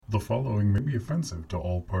The following may be offensive to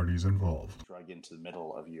all parties involved. Drug into the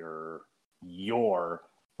middle of your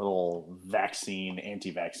little vaccine,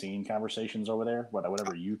 anti-vaccine conversations over there,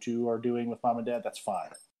 whatever you two are doing with mom and dad, that's fine.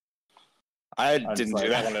 I didn't do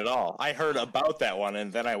that one at all. I heard about that one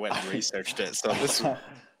and then I went and researched it. So this,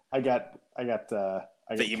 I got the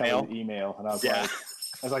email, and I was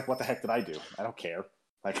like, what the heck did I do? I don't care.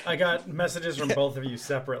 Like, I got messages from both of you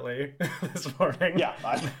separately this morning. Yeah,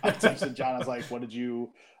 I texted John. I was like,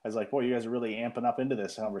 I was like, boy, you guys are really amping up into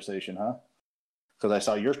this conversation, huh? Because I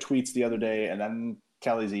saw your tweets the other day and then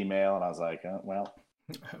Kelly's email, and I was like, well.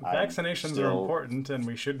 Vaccinations are important, and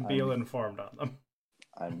we shouldn't be ill-informed on them.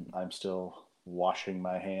 I'm still washing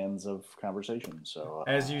my hands of conversation, so.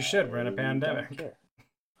 As you should, we're in a pandemic.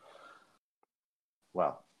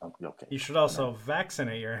 Well, okay. You should also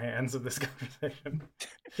vaccinate your hands of this conversation.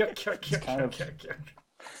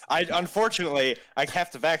 Unfortunately, I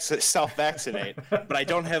have to self-vaccinate, but I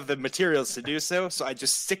don't have the materials to do so, so I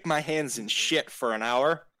just stick my hands in shit for an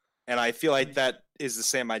hour, and I feel like that is the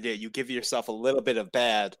same idea. You give yourself a little bit of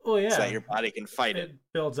bad so that your body can fight it. It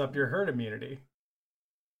builds up your herd immunity.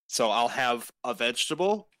 So I'll have a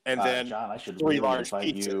vegetable, and then John, I should 3 large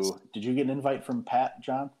invite pizzas. you. Did you get an invite from Pat,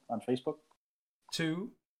 John, on Facebook?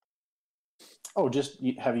 2. Oh,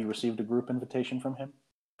 have you received a group invitation from him?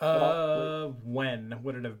 When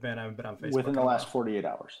would it have been? I haven't been on Facebook. Within the last 48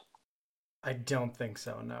 hours. I don't think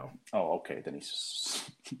so, no. Oh, okay. Then he's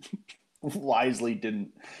wisely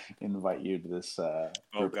didn't invite you to this. Oh,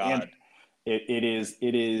 God. And it is,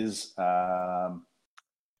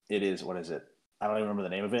 what is it? I don't even remember the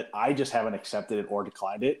name of it. I just haven't accepted it or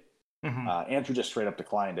declined it. Mm-hmm. Andrew just straight up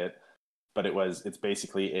declined it. But it's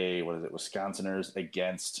basically Wisconsiners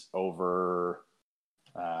against over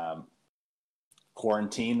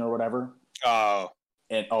quarantine or whatever. Oh.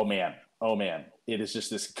 And oh man, it is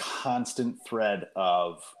just this constant thread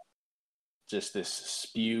of just this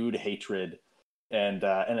spewed hatred, and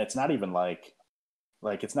it's not even like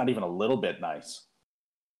it's not even a little bit nice.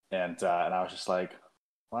 And I was just like,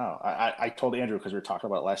 wow. I told Andrew, because we were talking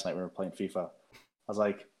about it last night when we were playing FIFA. I was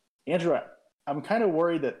like, Andrew, I'm kind of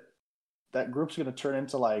worried that group's going to turn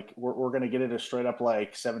into we're going to get into straight up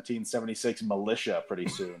 1776 militia pretty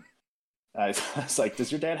soon. I was like,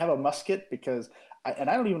 does your dad have a musket? Because I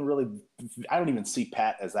don't even see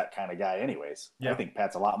Pat as that kind of guy anyways. Yeah. I think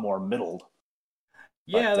Pat's a lot more middled.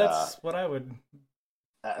 Yeah, that's what I would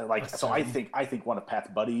assume. So I think one of Pat's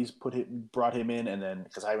buddies brought him in, and then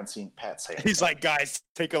because I haven't seen Pat say anything. He's like, guys,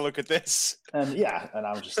 take a look at this. And and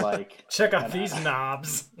I was just like, check out these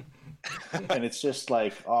knobs. And it's just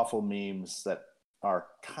awful memes that are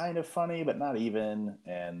kind of funny but not even,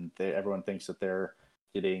 and everyone thinks that they're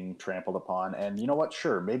getting trampled upon. And you know what,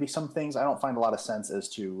 sure, maybe some things I don't find a lot of sense as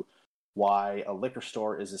to why a liquor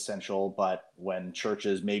store is essential, but when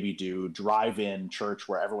churches maybe do drive-in church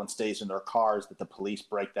where everyone stays in their cars, that the police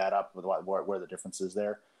break that up with where the difference is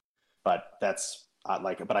there. But that's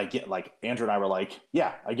but I get Andrew and I were like,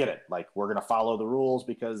 yeah, I get it, we're gonna follow the rules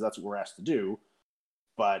because that's what we're asked to do.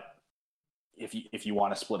 But if you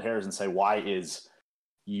want to split hairs and say, why is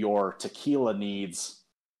your tequila needs,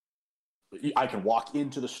 I can walk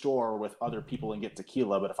into the store with other people and get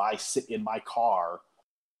tequila, but if I sit in my car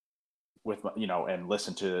with and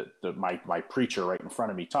listen to my preacher right in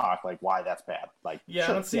front of me talk, why that's bad. I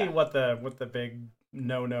don't see what the big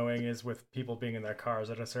no-knowing is with people being in their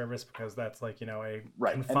cars at a service, because that's a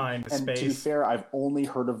confined space. And to be fair, I've only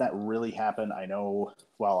heard of that really happen. I know,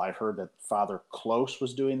 I've heard that Father Close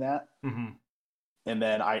was doing that. Mm-hmm. And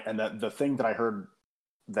then the thing that I heard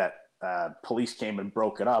that police came and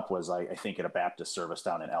broke it up was I think at a Baptist service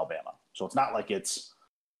down in Alabama. So it's not like it's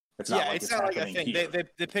not like it's not happening here.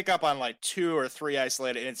 They pick up on 2 or 3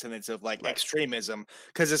 isolated incidents of extremism,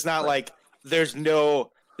 because it's not there's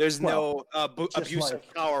no abuse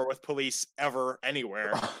of power with police ever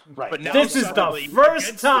anywhere. Right. But now this is the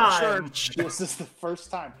first time. This is the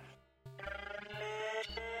first time.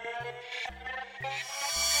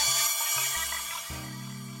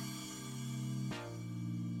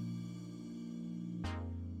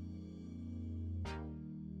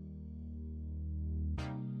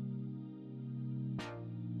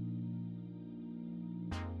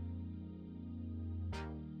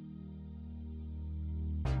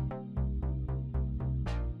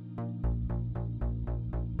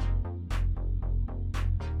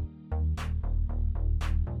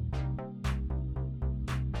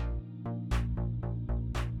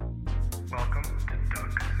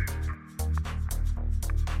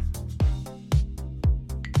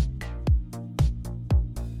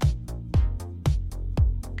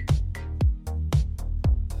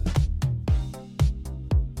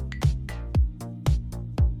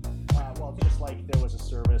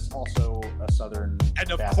 service, also a Southern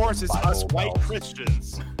And of Baptist course, it's Bible us white Belt.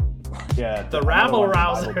 Christians. Yeah, The another rabble one, the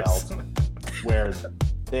Bible rousers. Belt, where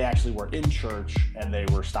they actually were in church and they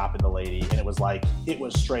were stopping the lady, and it was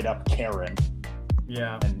straight up Karen.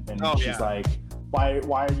 Yeah. And she's like,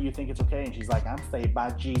 why do you think it's okay? And she's like, I'm saved by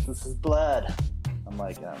Jesus' blood. I'm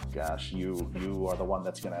like, oh gosh, you are the one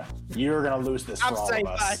you're gonna lose this for all of us. I'm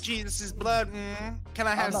saved by Jesus' blood. Can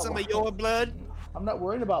I have some of your blood? I'm not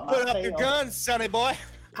worried about my Put up your guns, sonny boy.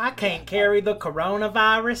 I can't carry the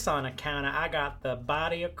coronavirus on account of I got the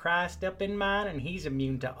body of Christ up in mine, and he's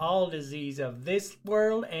immune to all disease of this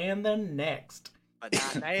world and the next. But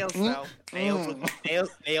not nails, though.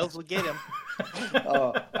 Nails will get him.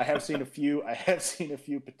 I have seen a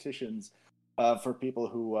few petitions for people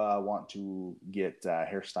who want to get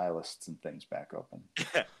hairstylists and things back open.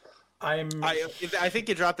 I think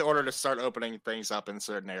you dropped the order to start opening things up in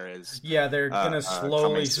certain areas. Yeah, they're gonna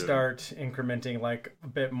slowly soon. start incrementing like a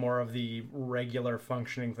bit more of the regular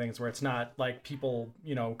functioning things where it's not like people,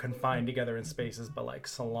 confined together in spaces, but like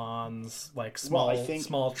salons, like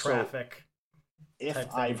small traffic.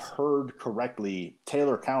 If I've heard correctly,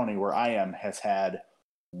 Taylor County, where I am, has had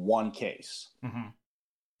one case. Mm-hmm.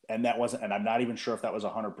 And that wasn't, and I'm not even sure if that was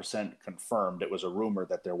 100% confirmed. It was a rumor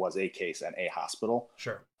that there was a case at a hospital.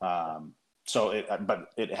 Sure. But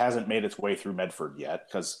it hasn't made its way through Medford yet,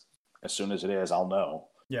 because as soon as it is, I'll know.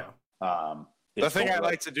 Yeah. The thing I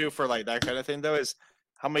like to do for like that kind of thing though is,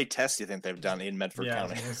 how many tests do you think they've done in Medford County?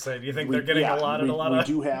 I was gonna say, do you think they're getting a lot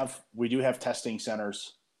of? We do have testing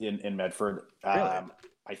centers in Medford. Really?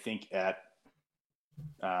 I think at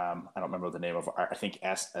I don't remember the name of I think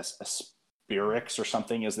Aspirix or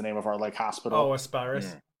something is the name of our hospital. Oh, Aspirus.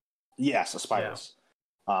 Mm. Yes, Aspirus.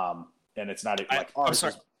 Yeah. And it's not ours. I'm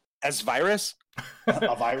sorry. As virus?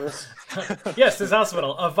 A virus? Yes, this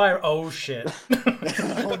hospital. A virus. Oh shit.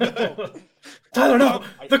 Oh, no. Tyler, no!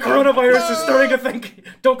 The coronavirus is starting to think.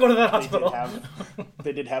 Don't go to that hospital.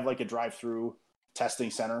 They did have a drive-through testing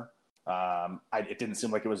center. It didn't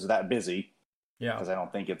seem like it was that busy. Yeah. Because I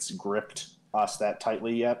don't think it's gripped us that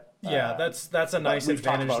tightly yet. Yeah, that's a nice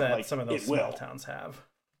advantage that some of those small will. Towns have.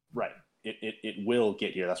 Right. It will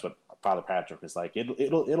get here. That's what Father Patrick is like.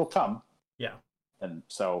 It'll come. Yeah. And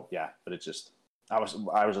so but it's just I was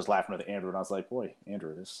just laughing with Andrew, and I was like, boy,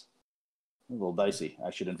 Andrew, this is a little dicey.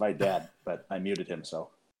 I should invite Dad, but I muted him. So.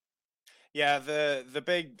 Yeah, the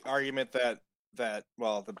big argument that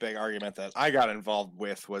I got involved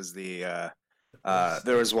with was there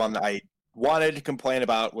was one that I wanted to complain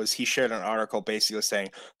about. Was he shared an article basically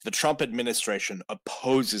saying the Trump administration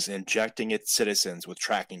opposes injecting its citizens with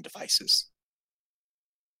tracking devices.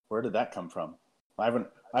 Where did that come from? I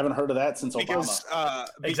haven't heard of that since Obama.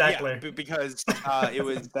 Exactly. Yeah, because it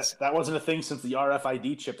was that wasn't a thing since the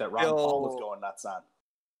RFID chip that Ron Paul was going nuts on.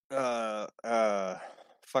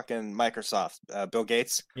 Fucking Microsoft, Bill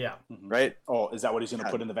Gates. Yeah. Right? Oh, is that what he's going to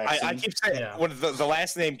put in the vaccine? I keep saying when the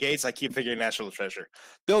last name Gates, I keep thinking National Treasure.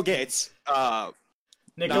 Bill Gates.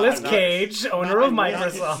 Nicolas Cage, owner of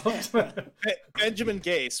Microsoft. Benjamin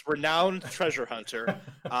Gates, renowned treasure hunter,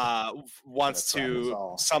 wants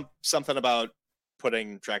to something about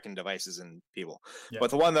putting tracking devices in people. Yeah.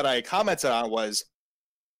 But the one that I commented on was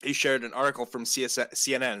he shared an article from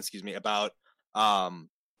CNN, about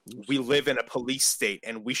we live in a police state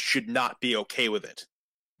and we should not be okay with it.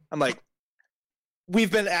 I'm like,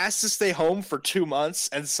 we've been asked to stay home for 2 months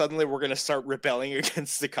and suddenly we're going to start rebelling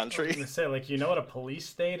against the country. I was going to say, you know what a police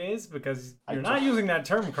state is? Because you're not using that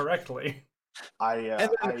term correctly.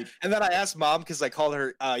 And then I asked Mom, because I called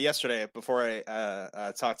her yesterday before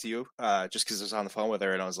I talked to you, just because I was on the phone with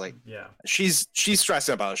her, and I was like, yeah, she's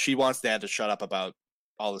stressing about it. She wants Dad to shut up about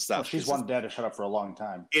all this stuff. Well, she's wanted Dad to shut up for a long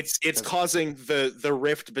time. It's causing the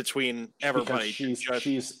rift between everybody. She's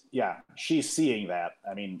seeing that.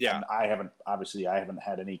 I mean, and I haven't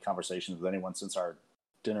had any conversations with anyone since our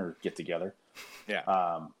dinner get together.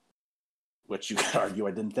 Yeah. Which you could argue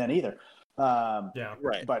I didn't then either.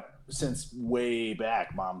 Right. But since way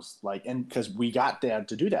back, Mom's like, and because we got Dad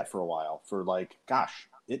to do that for a while, for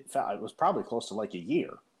it was probably close to a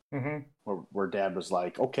year, where Dad was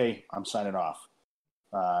like, okay, I'm signing off.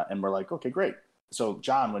 And we're like, okay, great. So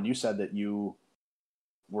John, when you said that you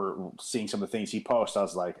were seeing some of the things he posts, I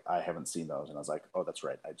was like, I haven't seen those. And I was like, oh, that's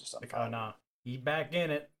right. I just unfollowed. Oh, no. He's back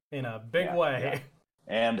in it in a big way.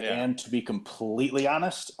 Yeah. And to be completely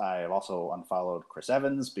honest, I have also unfollowed Chris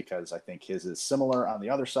Evans because I think his is similar on the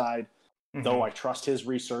other side. Though I trust his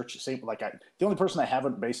research. The only person I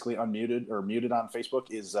haven't basically unmuted or muted on Facebook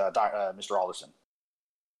is Mr. Alderson.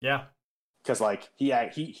 Yeah, because he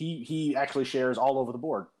actually shares all over the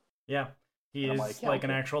board. Yeah, He and is like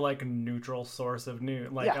an actual like neutral source of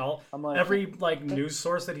news. Like like, every like news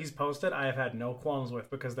source that he's posted, I have had no qualms with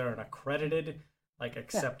because they're an accredited, like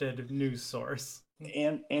accepted news source.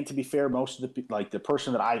 And to be fair, most of the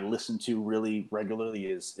person that I listen to really regularly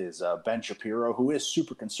is Ben Shapiro, who is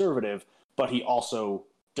super conservative, but he also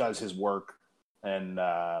does his work, and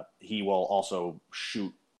he will also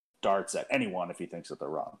shoot darts at anyone if he thinks that they're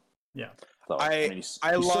wrong. Yeah. So he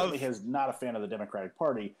certainly is not a fan of the Democratic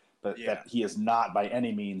Party, but that he is not by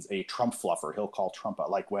any means a Trump fluffer. He'll call Trump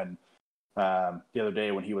out, like when the other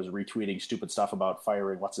day when he was retweeting stupid stuff about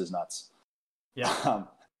firing what's his nuts. Yeah.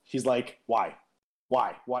 He's like, why?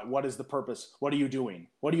 What is the purpose? What are you doing?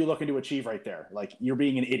 What are you looking to achieve right there? Like, you're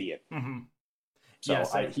being an idiot. Mm-hmm. So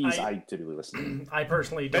yes, I typically listen. I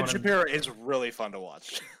personally don't. Ben Shapiro is really fun to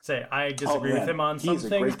watch. I disagree with him on some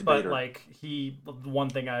things, but like one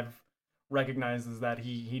thing I've recognized is that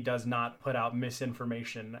he does not put out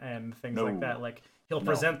misinformation and things like that. Like, he'll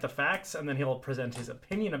present the facts and then he'll present his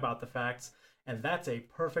opinion about the facts, and that's a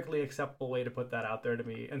perfectly acceptable way to put that out there to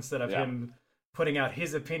me, instead of him putting out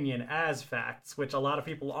his opinion as facts, which a lot of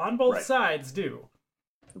people on both sides do.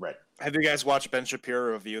 Right. Have you guys watched Ben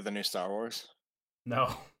Shapiro review the new Star Wars?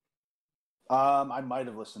 No. I might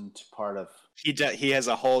have listened to part of. He has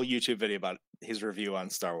a whole YouTube video about his review on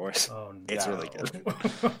Star Wars. Oh, no. It's really good.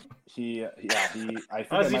 I think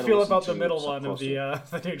How does he feel about the middle one of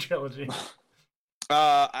the new trilogy?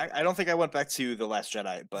 I don't think I went back to The Last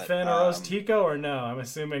Jedi, but Fan of Rose Tico or no? I'm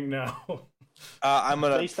assuming no. I'm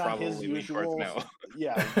gonna based on his usual, no.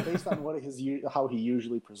 Based on how he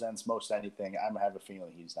usually presents most anything, I have a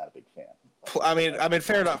feeling he's not a big fan. I mean,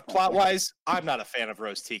 fair enough. Plot wise, I'm not a fan of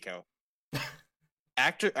Rose Tico.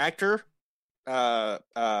 Actor,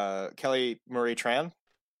 Kelly Marie Tran,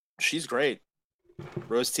 she's great.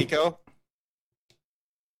 Rose Tico,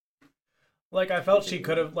 like, I felt she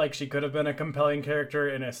could have been a compelling character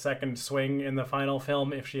in a second swing in the final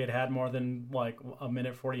film if she had more than like a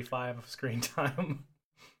minute 45 of screen time.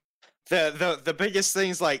 The biggest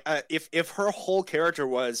things, like if her whole character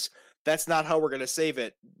was, that's not how we're gonna save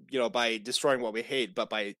it, by destroying what we hate, but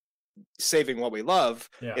by saving what we love.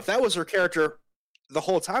 Yeah. If that was her character the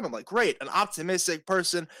whole time, I'm like, great, an optimistic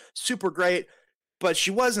person, super great. But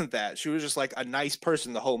she wasn't that. She was just like a nice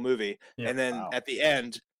person the whole movie. Yeah. And then at the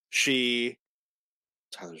end,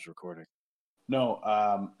 Tyler's recording. No,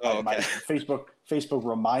 okay. My Facebook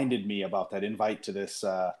reminded me about that invite to this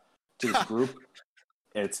group.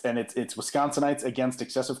 It's Wisconsinites Against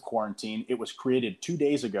Excessive Quarantine. It was created 2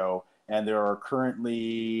 days ago, and there are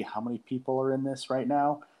currently, how many people are in this right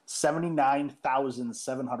now?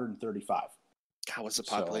 79,735. God, what's the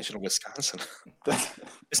population of Wisconsin?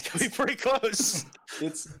 It's gonna be pretty close.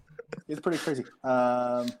 It's pretty crazy.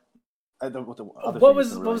 What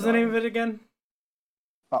was the name of it again?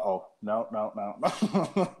 No.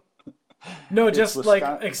 No, just like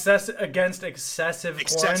against excessive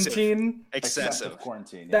quarantine. Excessive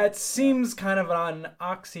quarantine. Yeah. That seems kind of an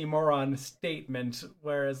oxymoron statement,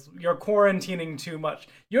 whereas you're quarantining too much.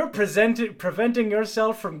 You're preventing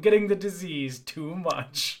yourself from getting the disease too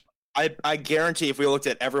much. I guarantee if we looked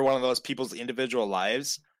at every one of those people's individual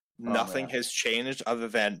lives, nothing has changed other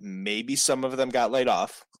than maybe some of them got laid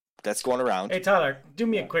off. That's going around. Hey, Tyler, do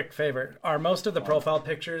me a quick favor. Are most of the profile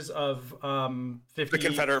pictures of 50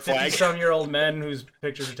 Confederate flag? 50-some-year-old men whose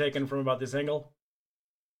pictures are taken from about this angle?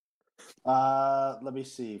 Let me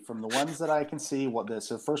see. From the ones that I can see,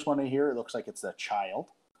 the first one here, it looks like it's a child.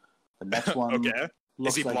 The next one okay.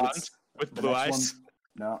 Looks Is he like blonde with blue eyes?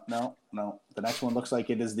 No. The next one looks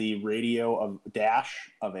like it is the radio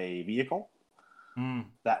dash of a vehicle. Mm.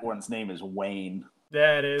 That one's name is Wayne.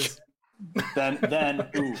 Yeah, it is. Then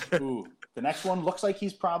the next one looks like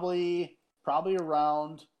he's probably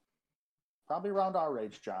around our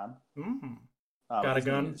age, John. Mm. Got a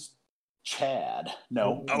gun? Chad.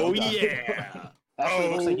 No. Oh yeah.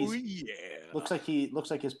 Actually, looks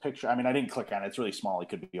like his picture. I mean, I didn't click on it. It's really small. He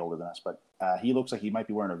could be older than us, but he looks like he might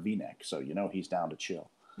be wearing a V-neck, so he's down to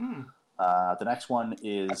chill. Hmm. The next one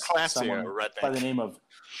is someone by the name of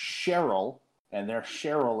Cheryl, and their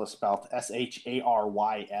Cheryl is spelled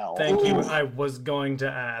Sharyl. Thank you. I was going to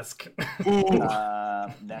ask.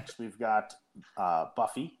 Next, we've got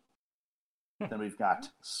Buffy. Then we've got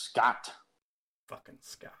Scott. Fucking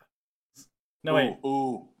Scott. No wait.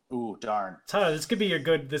 Ooh, darn. Tyler, this could be a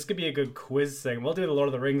good quiz thing. We'll do the Lord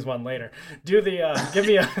of the Rings one later. Do the give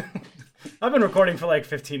me a. I've been recording for like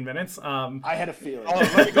 15 minutes. I had a feeling.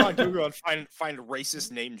 Let me go on Google and find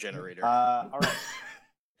racist name generator. All right.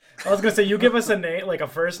 I was gonna say, you give us a name, like a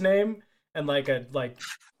first name and like a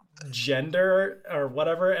gender or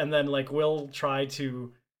whatever, and then like we'll try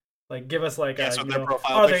to Like, give us like Yeah, a, so you their know,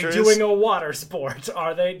 profile are they picture doing is- a water sport?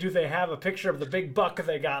 Do they have a picture of the big buck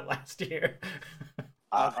they got last year?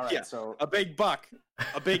 All right, yeah, so a big buck,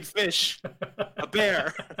 a big fish, a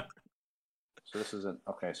bear. so this is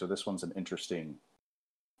so this one's an interesting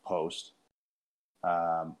post.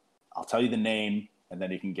 I'll tell you the name, and then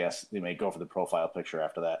you can guess. You may go for the profile picture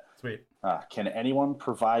after that. Sweet. Can anyone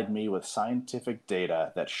provide me with scientific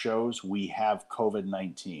data that shows we have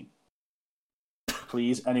COVID-19?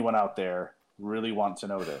 Please, anyone out there really want to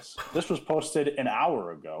know this? This was posted an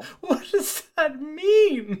hour ago. What does that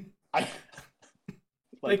mean?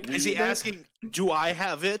 Is he asking, do I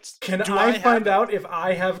have it? Can do I find have out if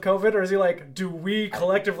I have COVID, or is he like, do we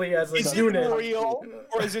collectively as a is unit? it real,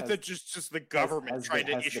 or is it just the government has trying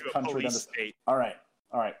the- to has the issue a country police done state? All right.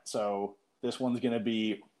 So this one's gonna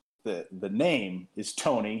be the name is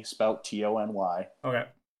Tony, spelled Tony. Okay.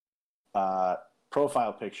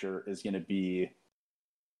 Profile picture is gonna be,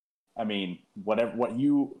 I mean, what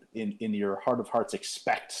you in your heart of hearts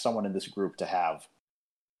expect someone in this group to have.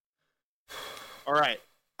 All right,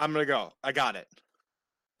 I'm gonna go. I got it.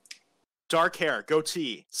 Dark hair,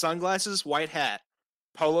 goatee, sunglasses, white hat,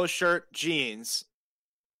 polo shirt, jeans,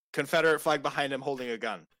 Confederate flag behind him holding a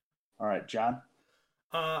gun. All right, John.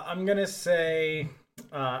 I'm gonna say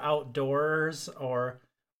outdoors, or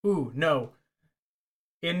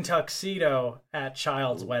in tuxedo at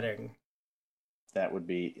child's wedding. That would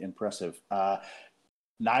be impressive.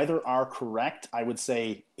 Neither are correct. I would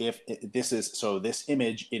say this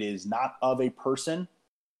image, it is not of a person.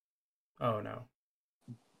 Oh no.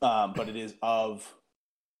 But it is of,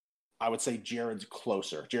 I would say Jared's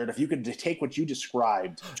closer. Jared, if you could take what you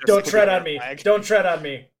described. Don't tread on me. Don't tread on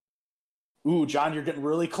me. Ooh, John, you're getting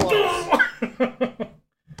really close.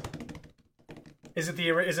 Is it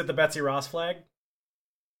the Betsy Ross flag?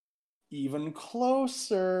 Even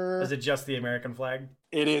closer. Is it just the American flag?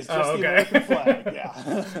 It is just the American flag.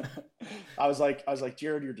 Yeah. I was like,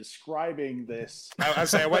 Jared, you're describing this.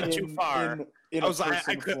 I went too far. I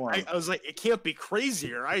was like, it can't be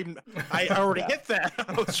crazier. I already hit that.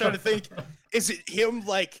 I was trying to think, is it him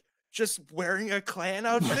like just wearing a Klan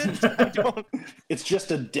outfit? I don't. It's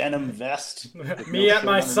just a denim vest. Me at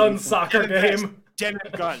my son's soccer game. Denim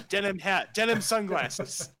gun, denim hat, denim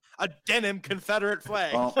sunglasses, a denim Confederate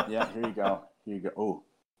flag. Well, yeah. Here you go.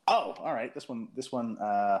 Oh, all right. This one.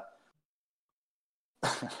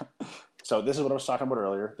 So this is what I was talking about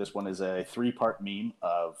earlier. This one is a 3-part meme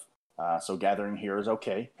of. So gathering here is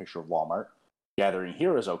okay. Picture of Walmart. Gathering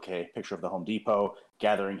here is okay. Picture of the Home Depot.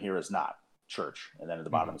 Gathering here is not. Church. And then at the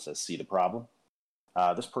bottom it says, see the problem.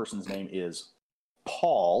 This person's name is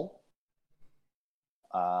Paul.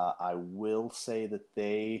 I will say that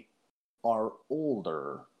they are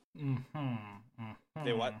older.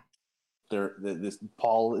 They what? This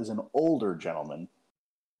Paul is an older gentleman.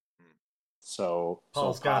 So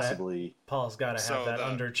Paul's got to have that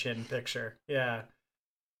under chin picture. Yeah.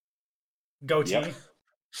 Goatee. Yep.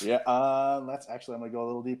 Yeah. That's actually, I'm gonna go a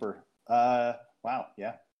little deeper. Wow.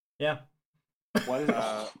 Yeah. Yeah. What is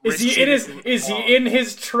it? Is he in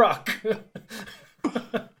his truck?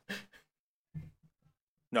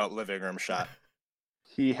 No, living room shot.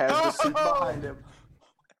 He has the suit behind him.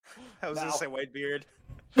 I was gonna say white beard.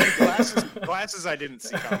 Glasses I didn't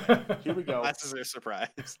see coming. Here we go. Glasses are a surprise.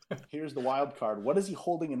 Here's the wild card. What is he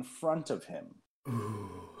holding in front of him? Ooh.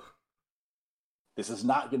 This is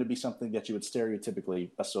not going to be something that you would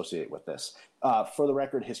stereotypically associate with this. For the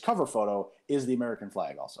record, his cover photo is the American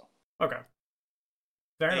flag also. Okay.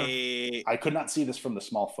 Fair enough. I could not see this from the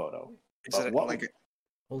small photo. Is it like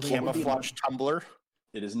a camouflage tumbler?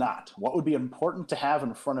 It is not. What would be important to have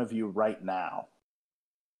in front of you right now?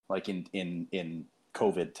 Like in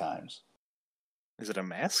COVID times. Is it a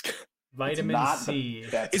mask? Vitamin C.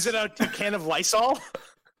 Is it a can of Lysol?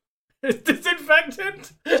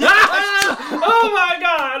 Disinfectant? Oh my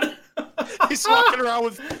god! He's walking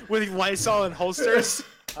around with Lysol and holsters.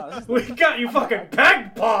 We got you fucking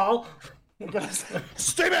pegged, Paul!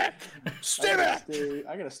 Stay back! Stay back!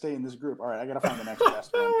 I gotta stay in this group. All right, I gotta find the next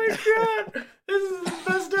best one. Oh my god! This is the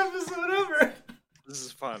best episode ever! This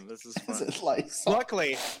is fun.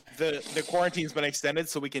 Luckily, the quarantine's been extended,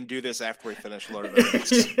 so we can do this after we finish Lord of the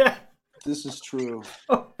Rings. Yeah. This is true.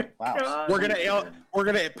 Oh wow. God. We're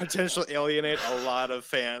gonna potentially alienate a lot of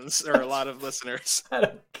fans or a lot of listeners. I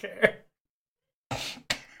don't care.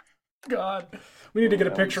 God. We need to get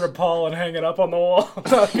a picture of Paul and hang it up on the wall.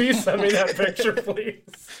 Can you send me that picture, please?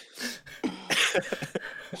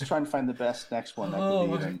 Just trying to find the best next one that Oh could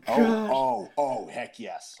be my even. gosh. Oh, heck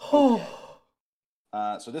yes. Oh.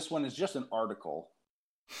 So this one is just an article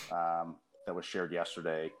that was shared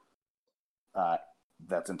yesterday.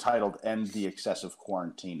 that's entitled "End the Excessive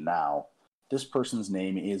Quarantine Now." This person's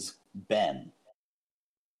name is Ben.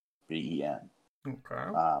 Ben.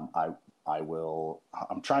 Okay.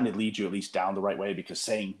 I'm trying to lead you at least down the right way because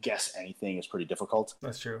saying guess anything is pretty difficult.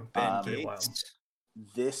 That's true. Ben Gates.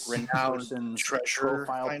 This renowned person's treasure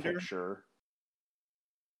profile finder? picture,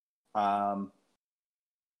 I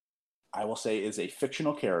will say, is a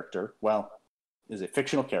fictional character. Well, is a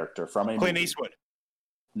fictional character from a Clint movie. Eastwood.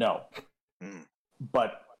 No.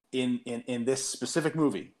 But in this specific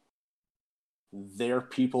movie, their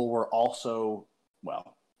people were also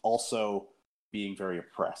being very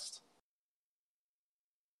oppressed.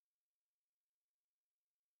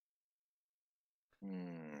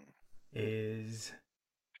 Is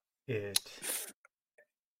it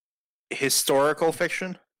historical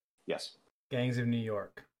fiction? Yes. Gangs of New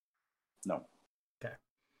York? No. Okay.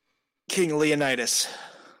 King Leonidas?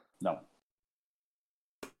 No.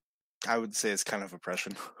 I would say it's kind of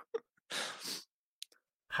oppression.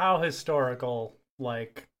 How historical?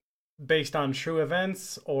 Like based on true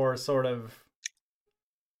events, or sort of?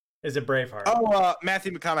 Is it Braveheart? Oh,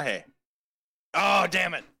 Matthew McConaughey. Oh,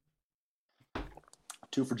 damn it.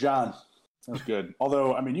 2 for John. That was good.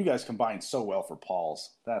 Although, I mean, you guys combined so well for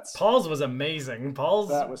Paul's. Paul's was amazing. Paul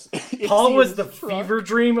was the fever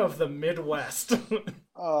dream of the Midwest.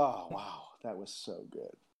 Oh wow, that was so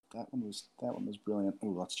good. That one was brilliant.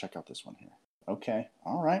 Ooh, let's check out this one here. Okay,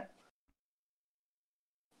 all right.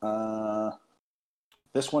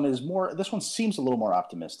 This one seems a little more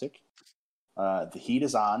optimistic. The heat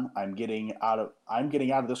is on. I'm getting out of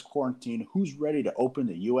this quarantine. Who's ready to open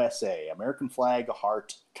the USA? American flag, a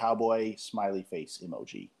heart, cowboy, smiley face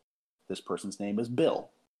emoji. This person's name is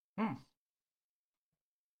Bill.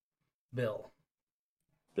 Bill.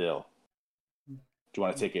 Do you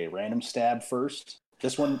want to take a random stab first?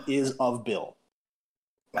 This one is of Bill,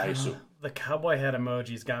 I assume. The cowboy hat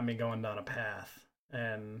emoji's got me going down a path,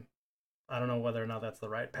 and I don't know whether or not that's the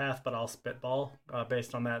right path, but I'll spitball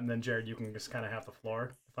based on that, and then Jared, you can just kind of have the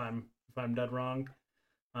floor if I'm dead wrong.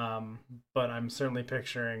 But I'm certainly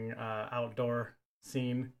picturing outdoor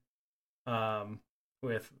scene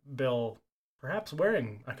with Bill perhaps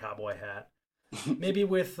wearing a cowboy hat, maybe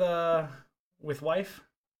with wife.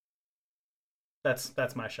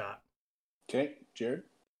 That's my shot. Okay, Jared.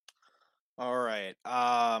 All right.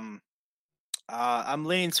 I'm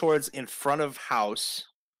leaning towards in front of house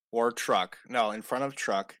or truck. No, in front of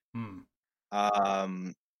truck.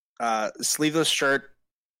 Sleeveless shirt,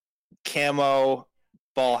 camo,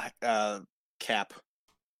 ball cap,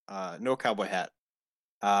 no cowboy hat.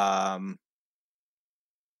 I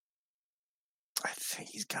think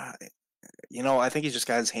he's got it. I think he's just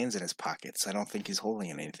got his hands in his pockets. I don't think he's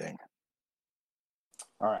holding anything.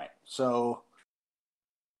 All right, so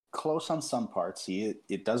close on some parts.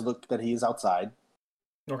 It does look that he is outside.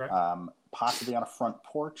 Okay. Possibly on a front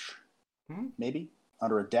porch, maybe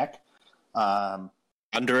under a deck.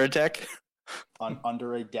 Under a deck?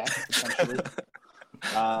 Under a deck, potentially.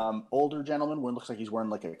 Older gentleman, one looks like he's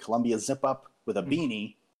wearing like a Columbia zip-up with a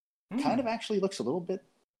beanie. Kind of actually looks a little bit...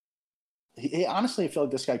 honestly, I feel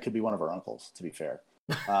like this guy could be one of our uncles, to be fair.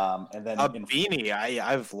 And then beanie,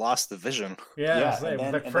 I've lost the vision. Yeah,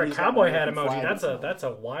 for a cowboy hat emoji, that's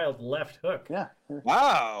a wild left hook. Yeah.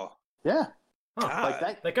 Wow. Yeah. Oh,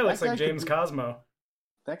 like that guy looks like James Cosmo.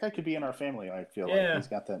 That guy could be in our family. I feel like he's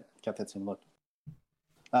got that same look.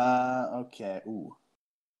 Okay. Ooh.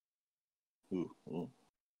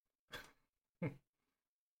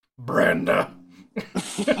 Brenda. It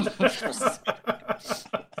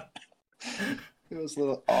was a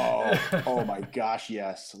little. Oh my gosh!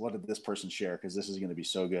 Yes. What did this person share? Because this is going to be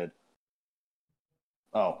so good.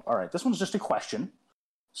 Oh, all right. This one's just a question.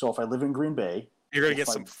 So if I live in Green Bay, you're going to get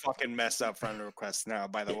some fucking messed up friend requests now.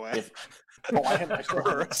 By the way,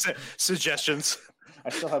 suggestions. I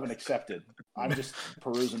still haven't accepted. I'm just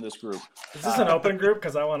perusing this group. Is this an open group?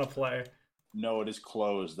 Because I want to play. No, it is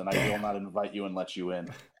closed, and I will not invite you and let you in.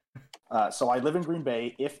 So I live in Green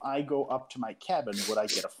Bay. If I go up to my cabin, would I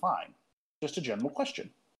get a fine? Just a general question.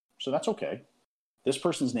 So that's okay. This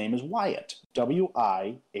person's name is Wyatt.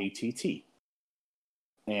 Wiatt.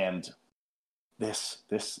 And this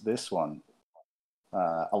one,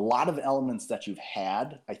 a lot of elements that you've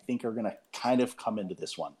had, I think, are going to kind of come into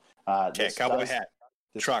this one. Okay, cowboy hat,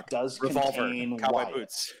 truck, revolver, cowboy Wyatt.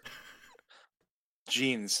 Boots,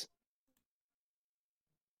 jeans.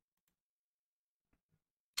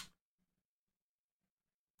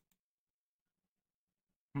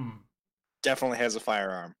 Definitely has a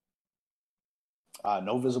firearm.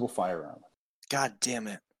 No visible firearm. God damn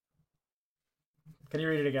it. Can you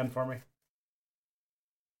read it again for me?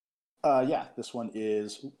 Yeah, this one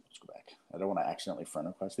is. Let's go back. I don't want to accidentally friend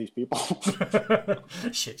request these people.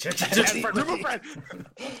 shit. So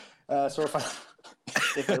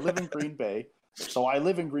if I live in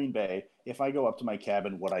Green Bay, if I go up to my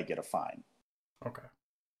cabin, would I get a fine? Okay.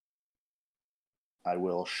 I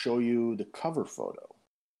will show you the cover photo.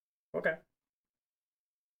 Okay.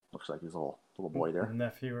 Looks like his little boy there.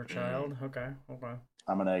 Nephew or child. Okay.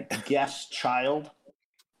 I'm gonna guess child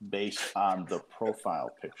based on the profile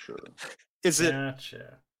picture.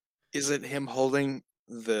 Gotcha. Is it him holding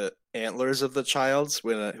the antlers of the child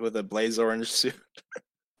with a blaze orange suit?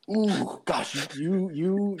 Ooh, gosh,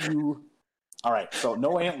 you. All right, so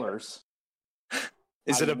no antlers.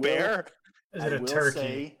 Is it a bear? Is it a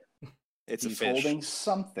turkey? It's he's a fish. Holding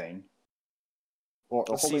something, or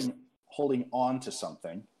holding on to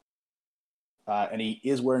something, and he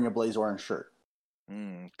is wearing a blaze orange shirt.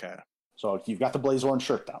 Okay. So you've got the blaze orange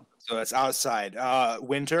shirt down. So it's outside.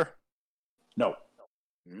 Winter? No.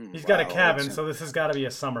 He's got a cabin, so this has got to be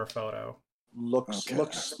a summer photo.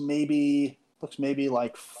 Looks maybe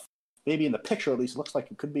like maybe in the picture at least. It looks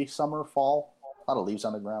like it could be summer, fall. A lot of leaves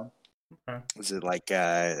on the ground. Okay. Is it like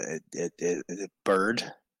a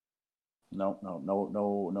bird? No.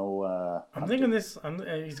 I'm thinking this.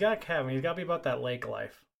 He's got a cabin. He's got to be about that lake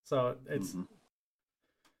life. So it's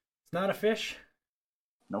not a fish.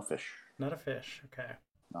 No fish. Not a fish. Okay.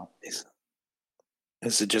 No. Is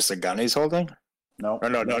it just a gun he's holding? No.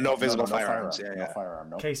 No visible firearms. No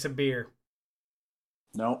firearm. No. Case of beer.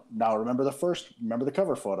 No. Now remember the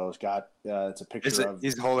cover photo. It's got it's a picture of.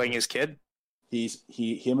 He's holding his kid.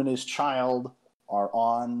 Him and his child are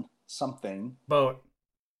on something. Boat.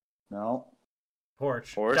 No.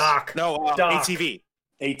 Porch. Dock. No. Dock.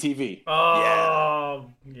 ATV. Oh.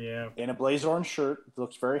 Yeah. In a blaze orange shirt.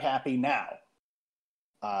 Looks very happy now.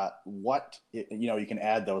 You can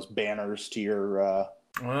add those banners to your.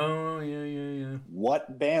 Oh yeah.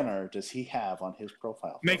 What banner does he have on his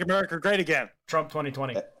profile? Make America Great Again. Trump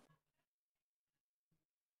 2020.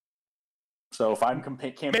 So if I'm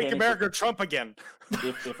campaigning, Make America Trump again.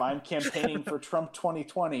 If I'm campaigning for Trump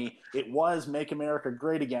 2020, it was Make America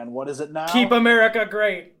Great Again. What is it now? Keep America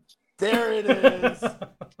Great. There it is.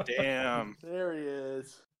 Damn. There he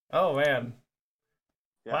is. Oh man.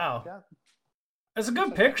 Yeah, wow. Yeah. It's a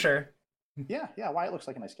good picture. Yeah. Wyatt looks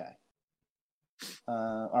like a nice guy.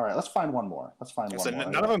 All right, let's find one more.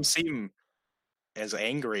 None of them seem as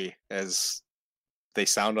angry as they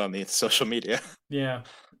sound on the social media. Yeah.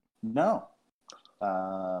 No.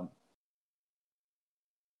 I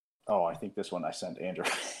think this one I sent Andrew.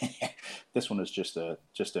 This one is just a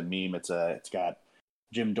meme. It's got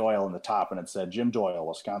Jim Doyle in the top, and it said Jim Doyle,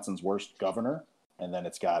 Wisconsin's worst governor, and then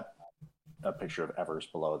it's got a picture of Evers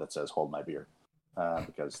below that says "Hold my beer,"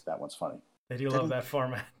 because that one's funny. They do love that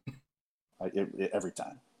format. Every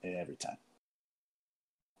time. I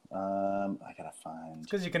gotta find.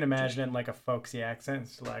 Because you can imagine it in like a folksy accent.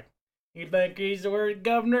 It's like, you think he's the worst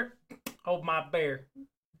governor? Hold my beer.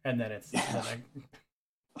 And then it's.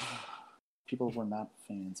 People were not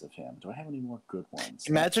fans of him. Do I have any more good ones?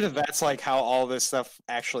 Imagine if that's like how all this stuff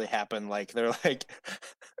actually happened. Like they're like,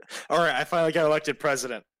 all right, I finally got elected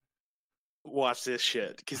president. Watch this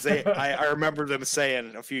shit, because I remember them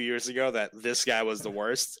saying a few years ago that this guy was the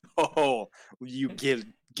worst. Oh, you give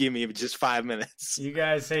me just 5 minutes. You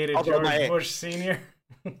guys hated George Bush Sr.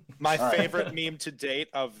 My favorite meme to date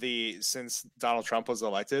since Donald Trump was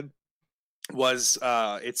elected was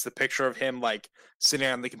it's the picture of him like sitting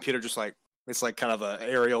on the computer, just like it's like kind of an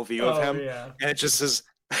aerial view of him, and it just says.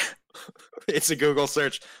 It's a Google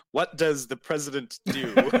search. What does the president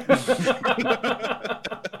do?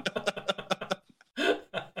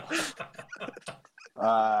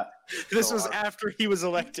 This was after he was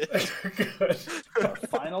elected. Our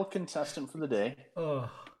final contestant for the day.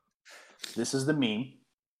 This is the meme.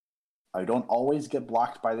 I don't always get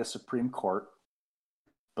blocked by the Supreme Court,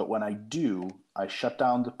 but when I do, I shut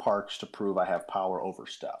down the parks to prove I have power over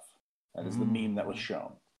stuff. That is the meme that was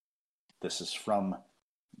shown. This is from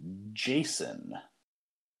Jason,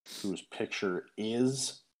 whose picture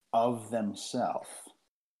is of themselves.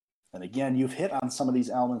 And again, you've hit on some of these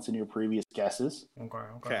elements in your previous guesses.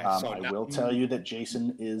 Okay. I will tell you that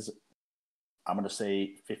Jason is, I'm going to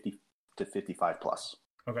say 50 to 55 plus.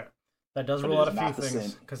 Okay. That does rule out a few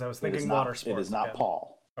things, because I was thinking water sports. It is not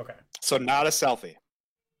Paul. Okay. So not a selfie.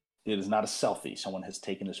 It is not a selfie. Someone has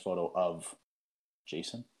taken this photo of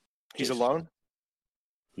Jason. He's alone?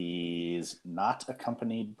 He's not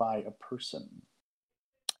accompanied by a person.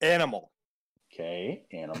 Animal. Okay,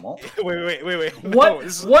 animal. Wait. What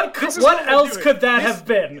else could that have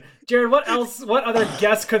been? Jared, what other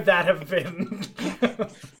guess could that have been?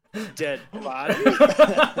 dead body.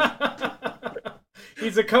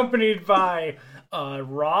 He's accompanied by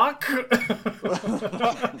rock.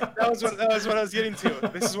 that was what I was getting to.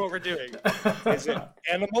 This is what we're doing. Is it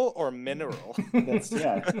animal or mineral? That's,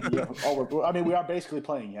 yeah. I mean, we are basically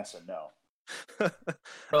playing yes and no.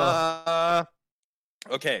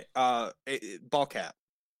 Okay. Ball cap.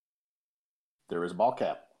 There is a ball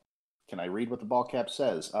cap. Can I read what the ball cap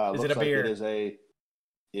says? Is it a beer? It is a.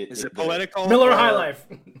 Is it political? Miller High Life.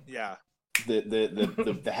 Yeah.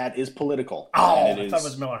 The hat is political. Oh, I thought it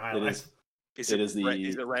was Miller High Life. Is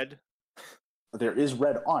it red? There is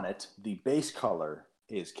red on it. The base color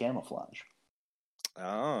is camouflage.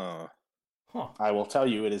 Oh. Huh. I will tell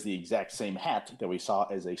you, it is the exact same hat that we saw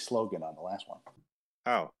as a slogan on the last one.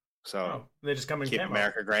 Oh. So they just come in keep camo.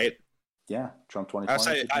 America great. Yeah, Trump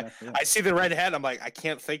 2020. I see the red hat. I'm like, I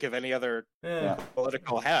can't think of any other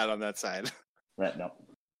political hat on that side. Right, no.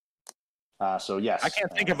 So yes, I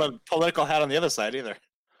can't think of a political hat on the other side either.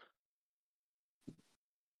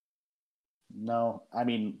 No, I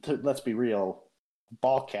mean, let's be real.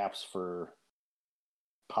 Ball caps for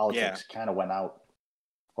politics kind of went out,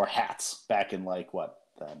 or hats back in like what,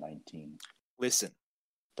 the 19. Listen,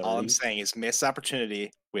 all I'm saying is missed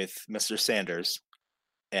opportunity with Mr. Sanders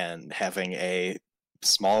and having a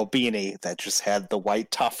small beanie that just had the white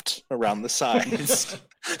tuft around the sides.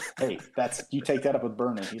 Hey, you take that up with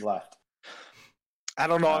Bernie. He left. I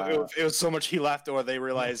don't know if it was so much he left or they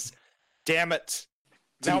realized, damn it,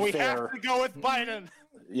 now we have to go with Biden.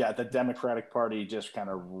 Yeah, the Democratic Party just kind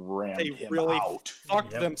of rammed him out.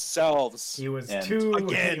 Fucked themselves. He was too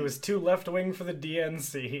left wing for the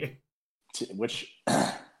DNC, which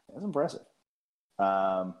is impressive.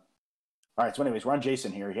 All right, so anyways, we're on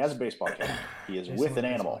Jason here. He has a baseball cap. He is with an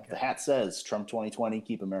animal. The hat says Trump 2020,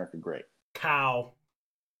 keep America great. Cow.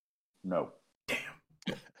 No. Damn.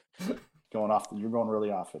 You're going really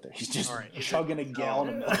off with it. He's just chugging a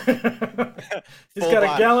gallon of milk. He's got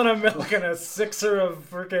a gallon of milk and a sixer of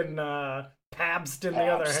freaking Pabst in the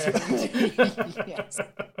other hand. Yes.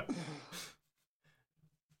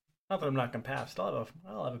 Not that I'm not going Pabst. I'll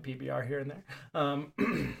have a PBR here and there.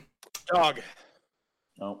 Dog.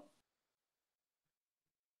 No.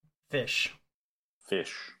 Fish.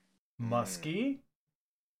 Muskie.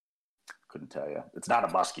 Couldn't tell you. It's not a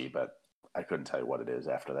muskie, but I couldn't tell you what it is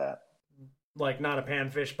after that. Like not a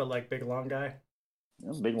panfish, but like big long guy.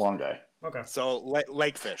 It's a big long guy. Okay. So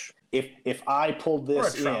lake fish. If I pulled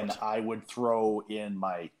this in, I would throw in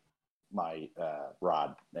my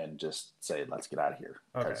rod and just say, "Let's get out of here,"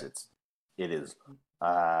 because it is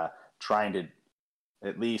trying to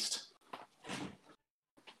at least.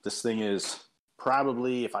 This thing is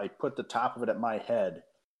probably, if I put the top of it at my head,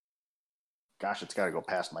 gosh, it's got to go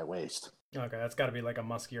past my waist. Okay, that's got to be like a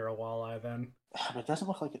muskie or a walleye then. But it doesn't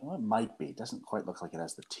look like it. Well, it might be. It doesn't quite look like it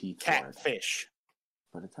has the teeth. Catfish.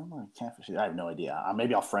 But it doesn't look like catfish. I have no idea.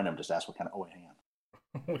 Maybe I'll friend him. Just ask what kind of. Oh, hang on.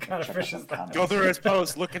 What kind of fish is that? Go through his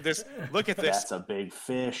post. Look at this. That's a big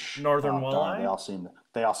fish. Northern walleye.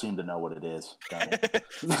 They all seem to know what it is. Damn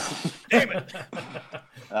it.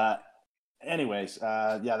 Anyways,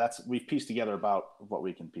 we've pieced together about what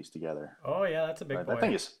we can piece together. Oh yeah, that's a big boy. I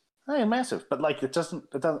think it's massive, but like it doesn't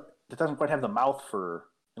quite have the mouth for.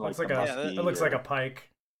 Like it looks like a pike.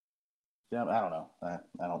 Yeah, I don't know. I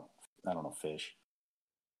don't know fish.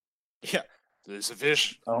 Yeah, there's a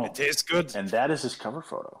fish. Oh, it tastes good. And that is his cover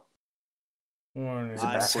photo. Okay.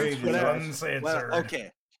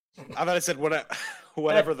 I thought I said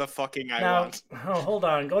whatever the fucking I want. Oh, hold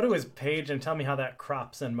on. Go to his page and tell me how that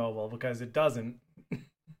crops in mobile, because it doesn't.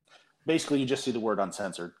 Basically, you just see the word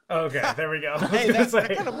uncensored. Okay, there we go. Hey, that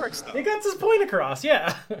kind of works, though. He got his point across,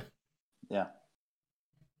 yeah. Yeah.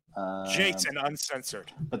 Jason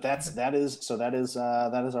uncensored. But that is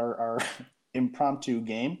our impromptu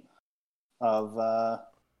game of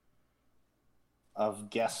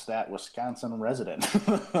Guess That Wisconsin Resident.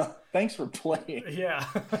 Thanks for playing. Yeah.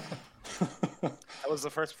 That was the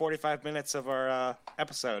first 45 minutes of our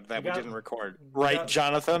episode that we didn't record. Right,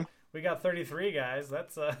 Jonathan? We got 33 guys.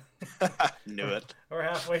 That's Knew it. We're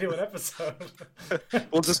halfway to an episode.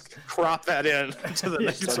 We'll just crop that in to the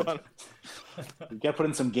next one. We got to put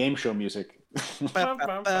in some game show music. In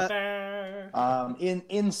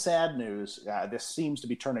sad news, this seems to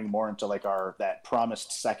be turning more into like that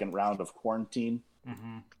promised second round of quarantine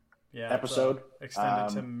episode.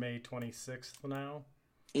 Extended to May 26th now.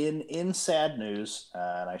 In sad news,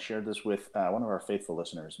 and I shared this with one of our faithful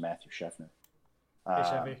listeners, Matthew Scheffner. Hey,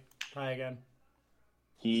 Chevy. Hi again.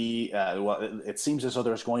 It seems as though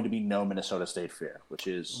there's going to be no Minnesota State Fair, which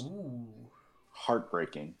is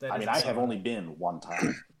heartbreaking. I mean, I have only been one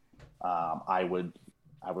time. I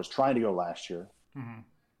was trying to go last year.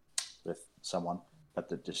 with someone, but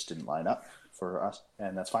that just didn't line up for us,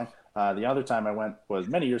 and that's fine. The other time I went was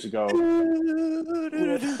many years ago.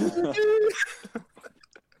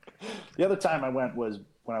 The other time I went was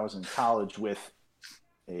when I was in college with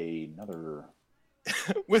another,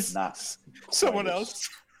 with someone else,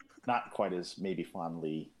 not quite as maybe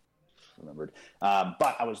fondly remembered.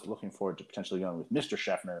 But I was looking forward to potentially going with Mr.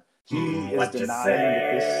 Scheffner. He is denying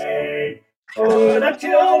that this. Oh, that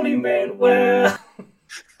you only meant well.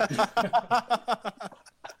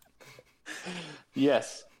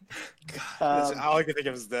 Yes. God, all I can think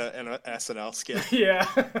of is the SNL skit. Yeah.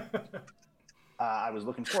 I was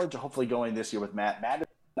looking forward to hopefully going this year with Matt. Matt is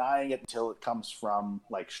denying it until it comes from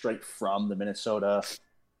straight from the Minnesota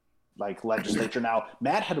legislature. Now,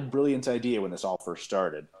 Matt had a brilliant idea when this all first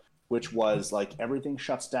started, which was everything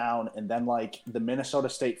shuts down, and then the Minnesota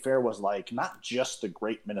State Fair was not just the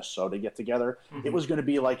Great Minnesota Get Together, it was going to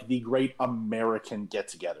be the Great American Get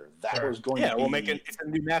Together. That was going to be. We'll make it a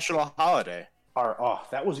new national holiday.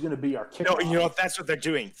 That was going to be our kickoff. No, you know what? That's what they're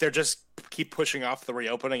doing. They're just keep pushing off the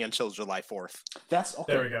reopening until July 4th. That's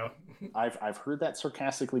okay. There we go. I've heard that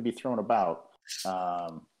sarcastically be thrown about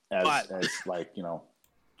as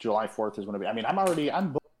July 4th is going to be. I mean, I'm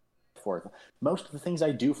 4th. Most of the things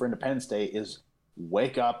I do for Independence Day is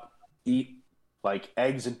wake up, eat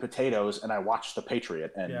eggs and potatoes, and I watch The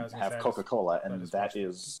Patriot and have Coca-Cola, and that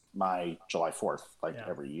is my July 4th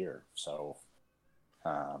every year. So.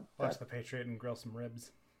 Watch The Patriot and grill some ribs.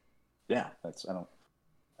 Yeah, I don't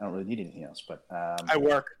really need anything else. But I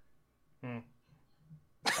work. I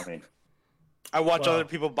mean, I watch other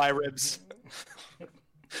people buy ribs.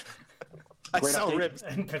 I sell ribs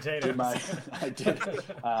and potatoes.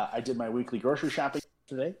 I did my weekly grocery shopping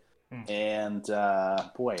today, and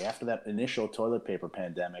boy, after that initial toilet paper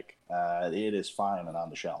pandemic, it is fine and on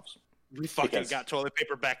the shelves. We fucking got toilet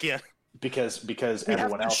paper back in. Because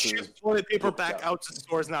everyone else is toilet paper back out to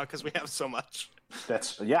stores now because we have so much.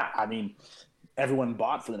 I mean, everyone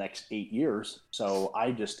bought for the next 8 years, so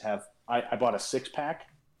I just have I bought a 6-pack,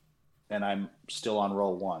 and I'm still on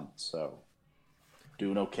roll 1, so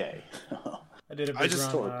doing okay. I did a big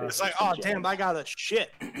run. It's oh damn, I got a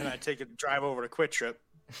shit, and I take a drive over to Quick Trip.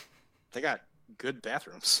 They got good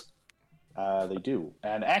bathrooms. They do,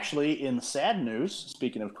 and actually, in sad news,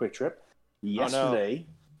 speaking of Quick Trip, yesterday.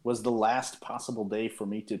 Was the last possible day for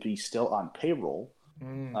me to be still on payroll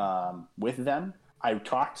with them. I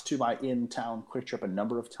talked to my in-town Quick Trip a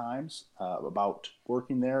number of times about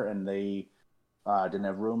working there, and they didn't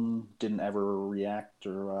have room, didn't ever react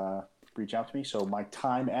or reach out to me. So my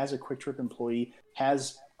time as a Quick Trip employee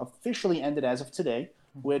has officially ended as of today,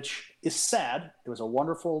 which is sad. It was a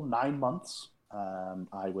wonderful 9 months.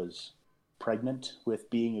 I was pregnant with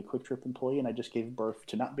being a Quick Trip employee, and I just gave birth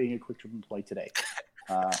to not being a Quick Trip employee today.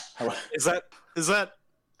 Is that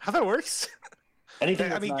how that works? Anything.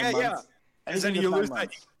 Because then you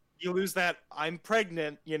lose that. I'm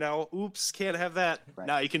pregnant. Oops, can't have that. Right.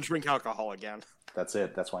 Now you can drink alcohol again. That's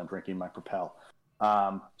it. That's why I'm drinking my Propel.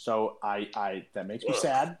 So I that makes me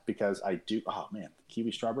sad because I do. Oh man,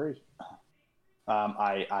 kiwi strawberry.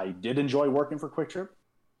 I did enjoy working for Quick Trip.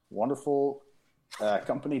 Wonderful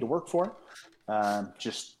company to work for.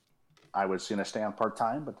 I was going to stay on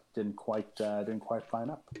part-time, but didn't quite line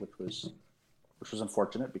up, which was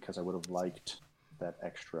unfortunate because I would have liked that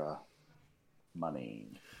extra money.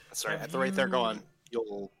 That's right. At the rate they're going,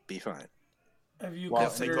 you'll be fine. Have you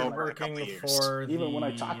considered working for even when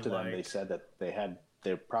I talked to them, they said that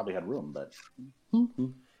they probably had room, but.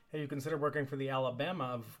 Have you considered working for the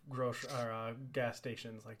Alabama of gas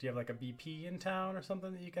stations? Do you have a BP in town or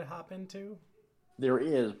something that you could hop into? There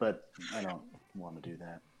is, but I don't want to do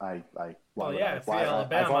that. It's the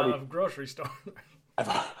Alabama of grocery store. I've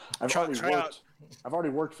already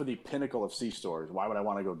worked for the pinnacle of C-stores. Why would I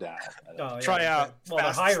want to go down? Try out. Well,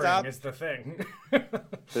 the hiring is the thing.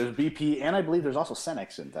 There's BP, and I believe there's also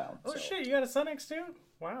Cenex in town. Oh shit, you got a Cenex too?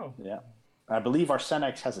 Wow. Yeah, I believe our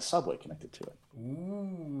Cenex has a Subway connected to it.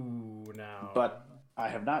 Ooh, now. But I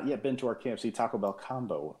have not yet been to our KFC Taco Bell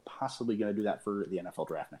combo. Possibly going to do that for the NFL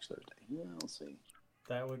draft next Thursday. Yeah, we'll see.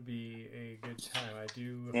 That would be a good time. I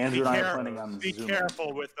do. Andrew and I are planning on Be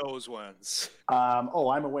careful with those ones. I'm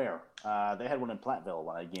aware. They had one in Platteville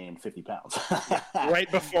when I gained 50 pounds.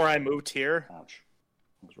 Right before I moved here. Ouch.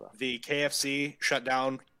 That was rough. The KFC shut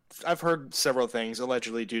down. I've heard several things,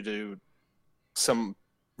 allegedly due to some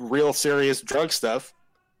real serious drug stuff.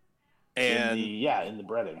 And in the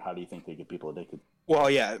breading, how do you think they get people addicted? Well,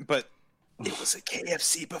 yeah, but it was a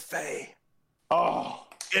KFC buffet. Oh.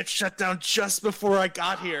 It shut down just before I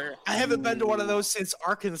got here. I haven't been to one of those since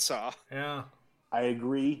Arkansas. Yeah. I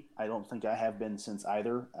agree. I don't think I have been since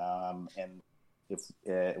either. And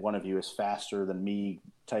if one of you is faster than me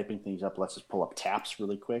typing things up, let's just pull up Taps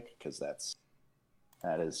really quick, because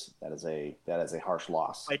that is a harsh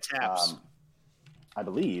loss. By Taps. I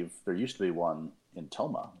believe there used to be one in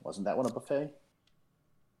Toma. Wasn't that one a buffet?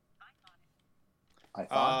 I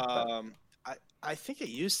thought. I think it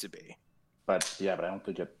used to be. But I don't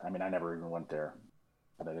think it. I mean, I never even went there,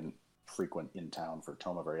 but I didn't frequent in town for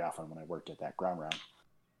Toma very often when I worked at that ground round.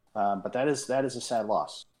 But that is a sad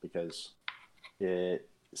loss, because it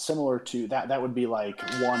similar to that would be like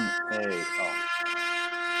 1A. Oh.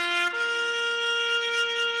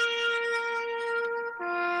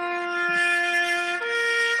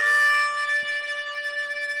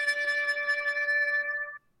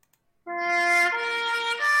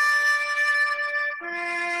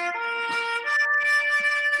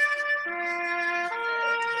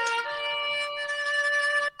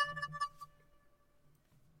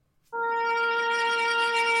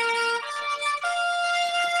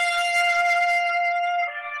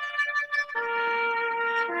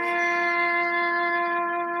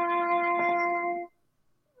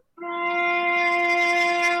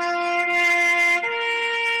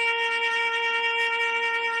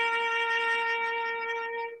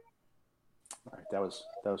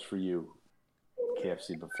 That was for you,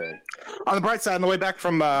 KFC buffet. On the bright side, on the way back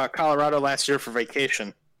from Colorado last year for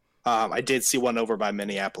vacation, I did see one over by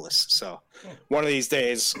Minneapolis. So one of these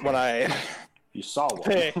days, when you saw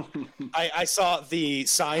one, I saw the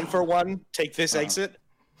sign for one. Take this exit,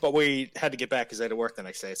 but we had to get back because I had to work the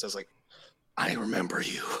next day. So I was like, I remember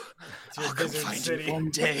you. I'll come find you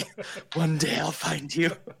one day. One day I'll find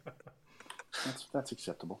you. That's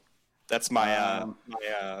acceptable. That's my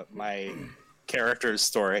my character's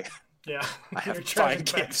story. Yeah, I have to find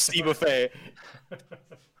KFC buffet.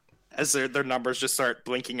 As their numbers just start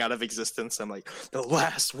blinking out of existence, I'm like, the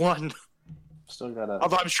last one. Still gotta.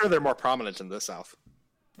 Although I'm sure they're more prominent in the South.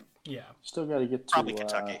 Yeah. Still gotta get to probably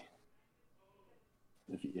Kentucky.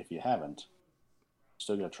 If you haven't,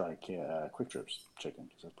 still gotta try Quick Trips chicken,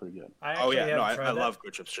 because that's pretty good. I love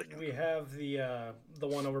Quick Trips chicken. We have the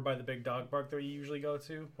one over by the big dog park that we usually go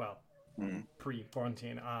to. Well,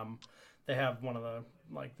 pre-quarantine. They have one of the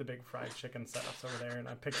big fried chicken setups over there, and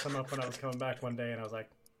I picked some up when I was coming back one day, and I was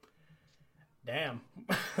like, damn.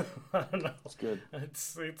 I don't know. It's good.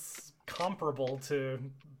 It's comparable to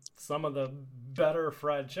some of the better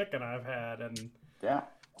fried chicken I've had, and yeah.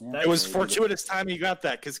 It was fortuitous time you got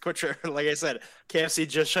that, because like I said, KFC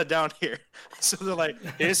just shut down here, so they're like,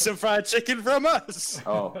 here's some fried chicken from us.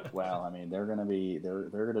 Oh well, I mean, they're gonna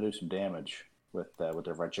do some damage with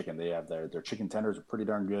their fried chicken. They have their chicken tenders are pretty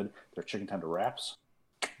darn good. Their chicken tender wraps.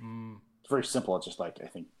 It's very simple. It's just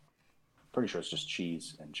pretty sure it's just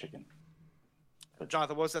cheese and chicken. But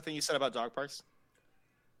Jonathan, what was that thing you said about dog parks?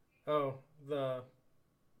 Oh, the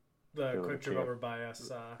Quick Trip over by us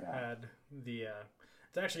had the.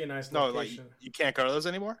 It's actually a nice location. No, you can't go to those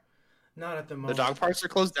anymore? Not at the moment. The dog parks are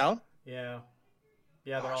closed down? Yeah.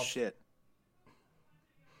 Yeah, they're all shit.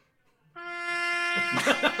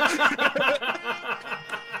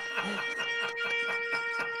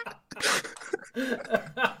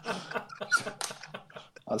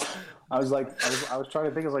 I was trying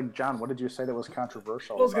to think. I was like, John, what did you say that was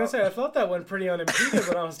controversial? I was gonna say I thought that went pretty unimpeded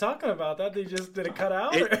when I was talking about that. Did it cut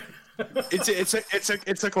out? It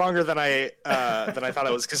took longer than I thought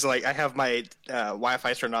it was, because I have my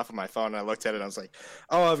Wi-Fi turned off on my phone, and I looked at it and I was like,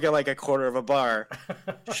 oh, I've got a quarter of a bar.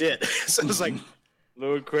 Shit. So I was like,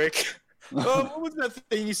 load quick. Oh, what was that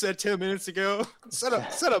thing you said 10 minutes ago? Set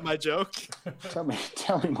up my joke. Tell me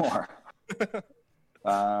more.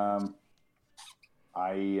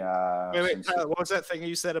 Wait, Tyler, what was that thing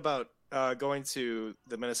you said about going to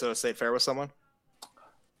the Minnesota State Fair with someone?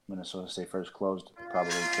 Minnesota State Fair is closed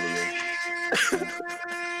probably for the year.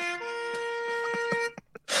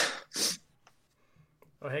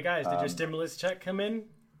 Oh, hey guys, did your stimulus check come in?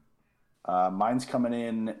 Mine's coming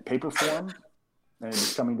in paper form, and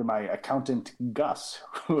it's coming to my accountant Gus,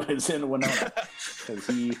 who is in Winona,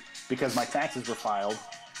 because my taxes were filed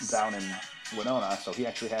down in Winona, so he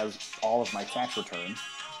actually has all of my tax return,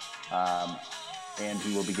 and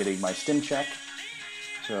he will be getting my stim check.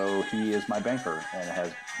 So he is my banker and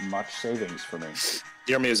has much savings for me.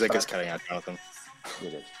 Your music is cutting out, Jonathan.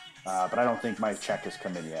 It is, but I don't think my check has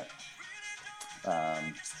come in yet.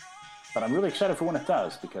 But I'm really excited for when it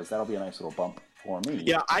does, because that'll be a nice little bump for me.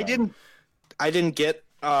 Yeah, I didn't get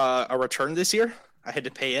a return this year. I had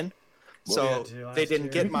to pay in, so they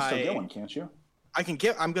didn't get my. You can still get one, can't you?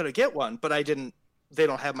 I'm going to get one, but they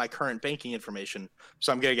don't have my current banking information,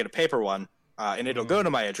 so I'm going to get a paper one, and it'll go to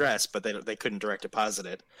my address, but they couldn't direct deposit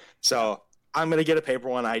it. So I'm going to get a paper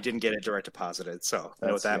one. I didn't get it direct deposited, so you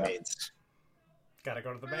know what that means. Gotta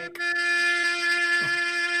go to the bank.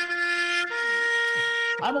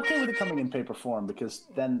 I'm okay with it coming in paper form because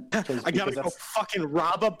I gotta go fucking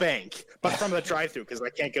rob a bank, but from the drive-through because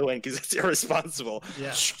I can't go in because it's irresponsible.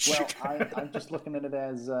 Yeah. Well, I'm just looking at it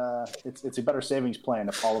as it's a better savings plan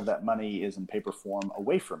if all of that money is in paper form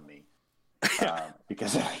away from me,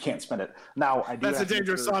 because I can't spend it. Now I do. That's a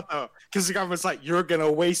dangerous thought though, because the government's like, "You're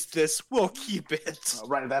gonna waste this. We'll keep it."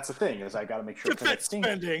 Right. That's the thing is I got to make sure. Defense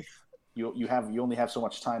spending. You only have so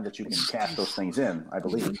much time that you can cash those things in, I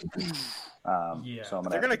believe. Yeah. So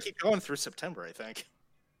they're gonna keep going through September, I think.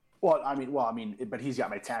 Well, I mean, but he's got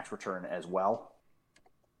my tax return as well.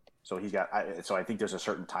 So he's got. So I think there's a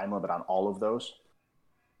certain time limit on all of those.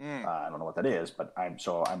 I don't know what that is, but I'm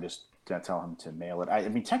just gonna tell him to mail it. I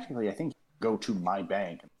mean, technically, I think go to my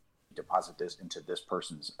bank and deposit this into this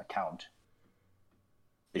person's account.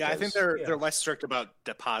 Because, I think they're less strict about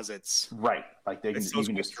deposits. Right, like they can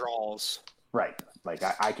even withdrawals. Right, like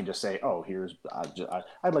I can just say, oh, here's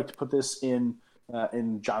I'd like to put this in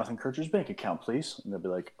Jonathan Kircher's bank account, please, and they'll be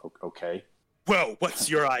like, okay. Well, what's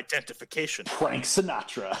your identification? Frank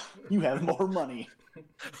Sinatra. You have more money.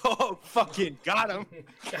 Oh, fucking got him!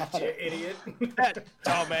 Gotcha, idiot. That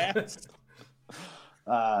dumbass.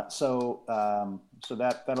 So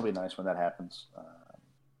that'll be nice when that happens.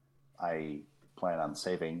 I plan on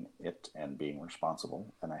saving it and being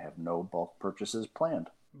responsible, and I have no bulk purchases planned.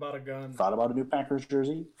 Bought a gun. Thought about a new Packers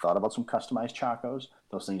jersey. Thought about some customized Chacos.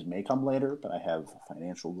 Those things may come later, but I have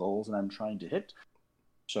financial goals that I'm trying to hit.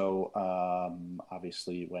 So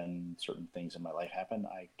obviously, when certain things in my life happen,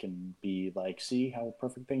 I can be like, "See how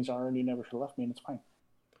perfect things are, and you never should have left me, and it's fine."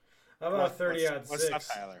 How about 30-6? What's stuff,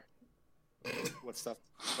 Tyler? What's stuff,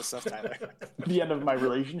 Tyler? The end of my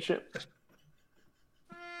relationship.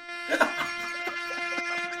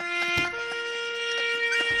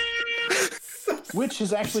 Which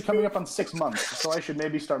is actually coming up on 6 months, so I should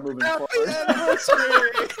maybe start moving forward.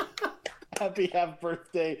 Happy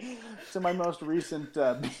birthday to my most recent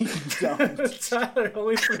being dumped. Tyler,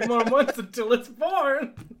 only 3 more months until it's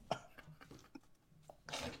born.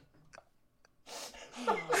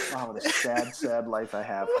 Wow, what a sad life I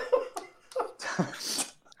have.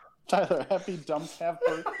 Tyler, happy dumped half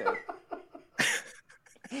birthday.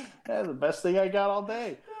 That's the best thing I got all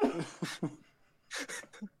day.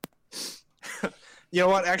 You know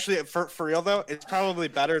what? Actually, for real though, it's probably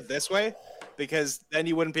better this way because then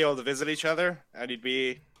you wouldn't be able to visit each other, and you'd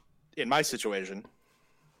be in my situation,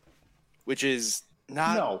 which is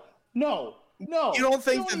not. No. You don't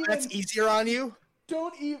think that's easier on you?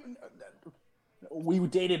 Don't even. We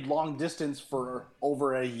dated long distance for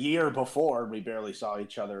over a year before. We barely saw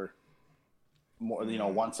each other more,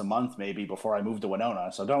 once a month maybe before I moved to Winona.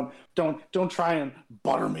 So don't try and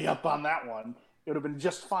butter me up on that one. It would have been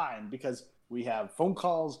just fine because we have phone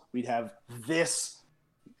calls. We'd have this.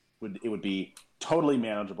 It would be totally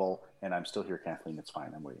manageable. And I'm still here, Kathleen. It's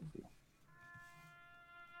fine. I'm waiting for you.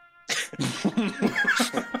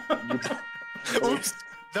 Oops.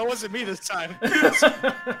 That wasn't me this time.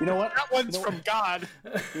 You know what? That one's from God.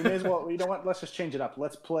 You may as well. You know what? Let's just change it up.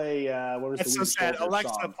 Let's play. What was That's the so sad.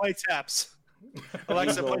 Alexa, song? play Taps.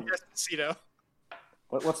 Alexa, play Despacito.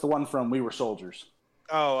 What's the one from We Were Soldiers?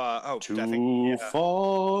 To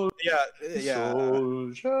fall. Yeah.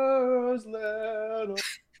 Soldiers, let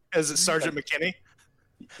us. Is it Sergeant McKinney?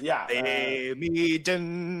 Yeah. Maybe maybe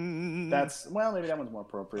that one's more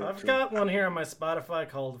appropriate. I've got one here on my Spotify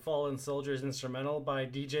called Fallen Soldiers Instrumental by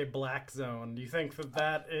DJ Black Zone. Do you think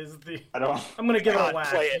that is the... I'm going to give it a whack.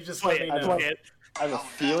 Play it. You just play let me know. it. I have a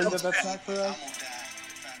feeling that's not correct.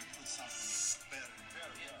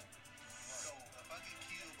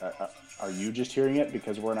 Are you just hearing it?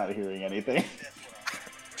 Because we're not hearing anything.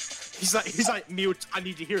 He's like mute. I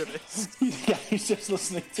need to hear this. Yeah, he's just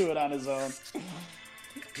listening to it on his own.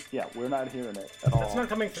 Yeah, we're not hearing it at all. It's not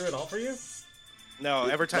coming through at all for you? No,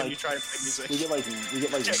 every time you try to play music. We get like 1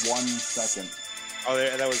 second. Oh,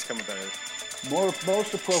 that was coming better.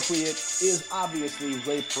 Most appropriate is obviously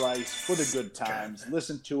Ray Price for the good times.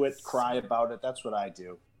 Listen to it, cry about it. That's what I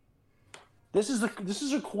do. This is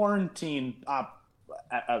a quarantine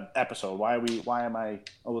episode. Why am I?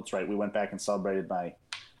 Oh, that's right. We went back and celebrated my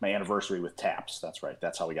anniversary with Taps. That's right.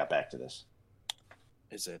 That's how we got back to this.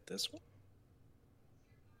 Is it this one?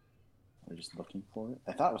 We're just looking for it.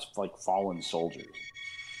 I thought it was like Fallen Soldiers.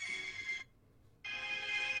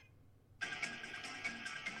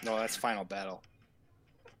 No, that's Final Battle.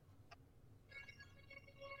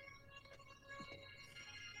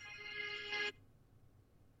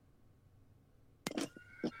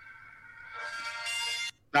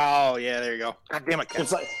 Oh, yeah, there you go. God damn it, Ken.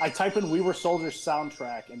 It's like I type in We Were Soldiers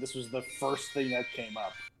soundtrack, and this was the first thing that came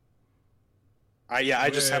up. I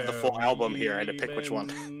just have the full album here. I had to pick which one.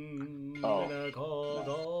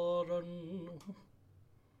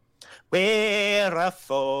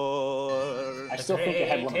 Wherefore? I still think it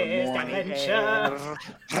had one of the more. I still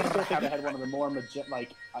think it had one of the more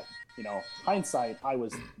hindsight.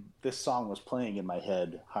 This song was playing in my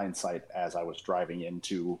head. Hindsight, as I was driving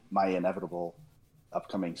into my inevitable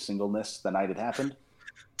upcoming singleness the night it happened.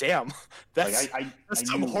 Damn, that's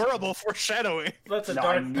some horrible foreshadowing. That's a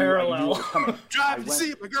dark parallel. Drive to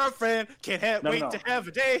see my girlfriend. Can't wait to have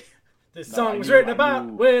a day. This song was written about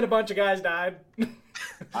when a bunch of guys died.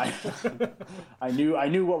 I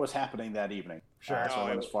knew what was happening that evening. Sure. So I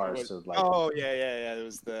went as far as to like. Oh yeah.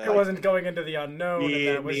 It wasn't going into the unknown. And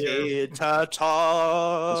that was This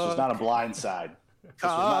was not a blind side. This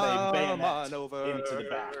was not a bayonet into the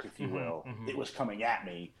back, if you will. Mm-hmm. It was coming at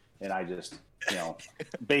me, and I just,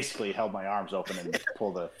 basically held my arms open and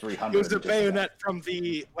pulled a 300. It was a bayonet from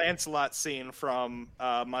the Lancelot scene from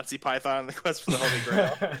Monty Python and the Quest for the Holy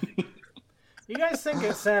Grail. You guys think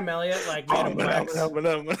that Sam Elliott made him wax? You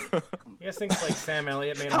guys think Sam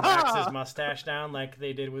Elliott made him wax his mustache down like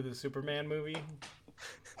they did with the Superman movie?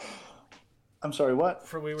 I'm sorry, what?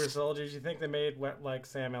 For We Were Soldiers, you think they made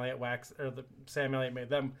Sam Elliott wax, or Sam Elliott made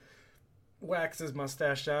them wax his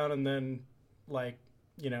mustache down and then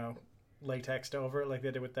latexed over it like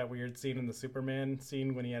they did with that weird scene in the Superman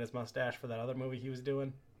scene when he had his mustache for that other movie he was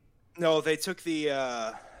doing? No, they took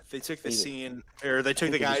the scene, or they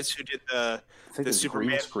took the guys who did the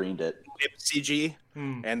Superman screened it CG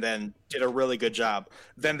and then did a really good job.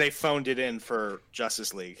 Then they phoned it in for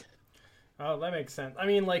Justice League. Oh, that makes sense. I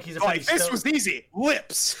mean, he's this was easy.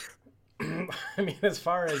 Lips. I mean, as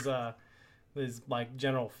far as his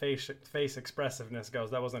general face expressiveness goes,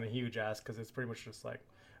 that wasn't a huge ask because it's pretty much just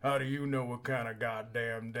how do you know what kind of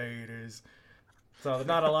goddamn day it is? So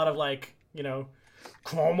not a lot of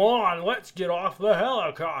come on, let's get off the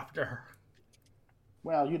helicopter.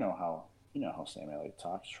 Well, you know how Sam Elliott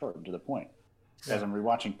talks, short and to the point. Yeah. As I'm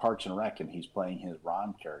rewatching Parks and Rec and he's playing his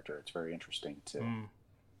Ron character, it's very interesting to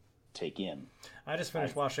take in. I just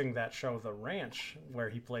finished watching that show, The Ranch, where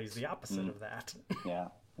he plays the opposite of that. Yeah.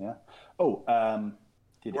 Oh,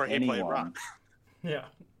 did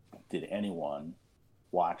anyone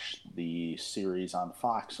watch the series on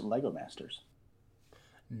Fox, Lego Masters?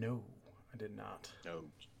 No. I did not. No,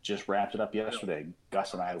 just wrapped it up yesterday.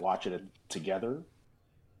 Gus and I watched it together.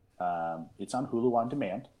 It's on Hulu on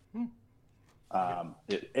demand.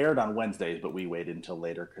 It aired on Wednesdays, but we waited until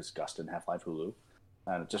later because Gus didn't have live Hulu.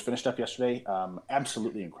 And it just finished up yesterday.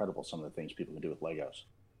 Absolutely incredible, some of the things people can do with Legos.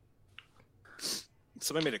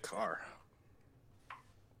 Somebody made a car.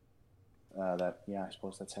 I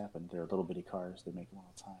suppose that's happened. They're little bitty cars. They make them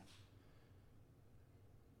all the time.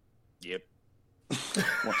 Yep.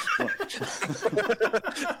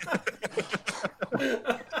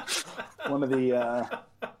 One of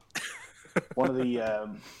the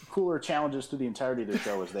cooler challenges through the entirety of the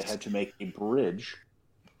show is they had to make a bridge,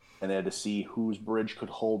 and they had to see whose bridge could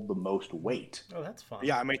hold the most weight. Oh, that's fun.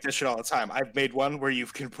 Yeah, I make this shit all the time. I've made one where you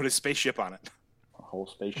can put a spaceship on it. A whole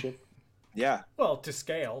spaceship? Yeah. Well, to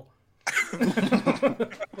scale.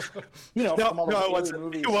 It wasn't.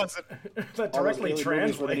 Movies, it wasn't. That directly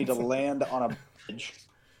translates. Where they need to land on a bridge.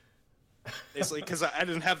 It's because I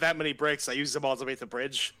didn't have that many bricks. I used them all to make the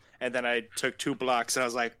bridge, and then I took 2 blocks, and I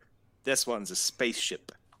was like, "This one's a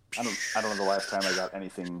spaceship." I don't know the last time I got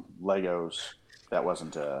anything Legos that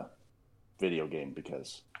wasn't a video game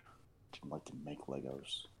because I didn't like to make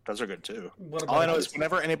Legos. Those are good too. All I know is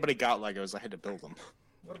whenever anybody got Legos, I had to build them.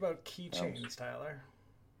 What about keychains, Tyler?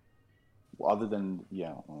 Other than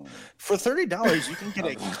for $30 you can get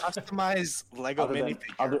a customized Lego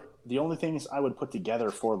minifigure. The only things I would put together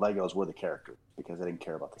for Legos were the characters because I didn't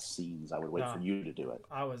care about the scenes. I would wait for you to do it.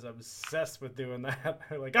 I was obsessed with doing that. Out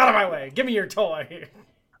of my way, give me your toy.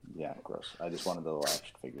 Yeah, gross. I just wanted the little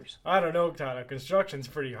action figures. I don't know, Tyler. Construction's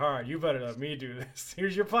pretty hard. You better let me do this.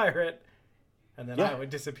 Here's your pirate, and then I would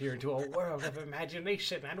disappear into a world of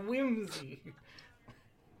imagination and whimsy.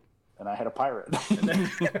 And I had a pirate.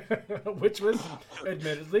 Which was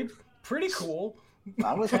admittedly pretty cool.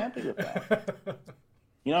 I was happy with that.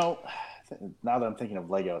 Now that I'm thinking of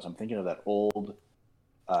Legos, I'm thinking of that old...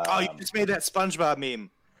 you just made that SpongeBob meme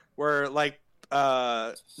where,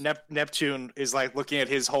 Neptune is, looking at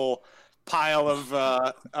his whole pile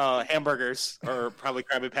of hamburgers, or probably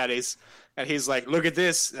Krabby Patties, and he's like, look at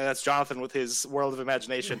this, and that's Jonathan with his world of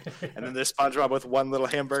imagination, and then there's SpongeBob with one little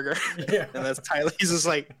hamburger, and that's Tyler. He's just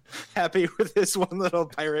happy with his one little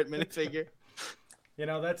pirate minifigure.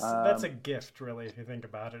 That's a gift, really, if you think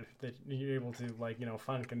about it, that you're able to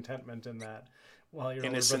find contentment in that. While your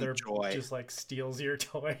innocent older brother joy. just like steals your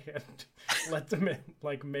toy and lets him in,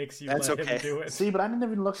 like makes you That's let okay. him do it. See, but I didn't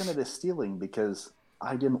even look into this stealing because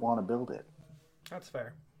I didn't want to build it. That's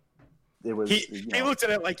fair. It was He looked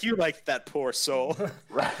at it like you liked that poor soul.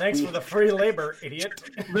 right. Thanks for the free labor, idiot.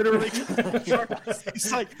 Literally.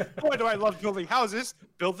 He's like, boy, do I love building houses.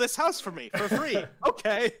 Build this house for me for free.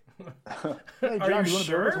 Okay. Hey, John, Are you you want to build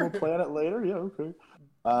sure? this? We'll plan it later. Yeah, okay.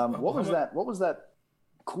 What was that? What was that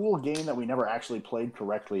cool game that we never actually played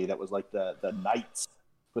correctly? That was like the Knights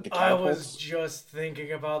with the I catapults. was just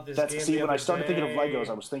thinking about this That's game. see the when I other started thinking of day. Legos,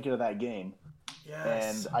 I was thinking of that game,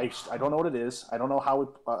 Yes. and I don't know what it is. I don't know how it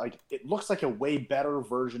like. It looks like a way better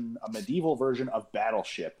version, a medieval version of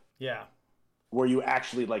Battleship, Yeah. where you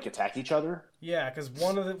actually like attack each other. Yeah, because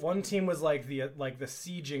one team was like the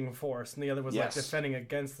sieging force, and the other was like Yes. defending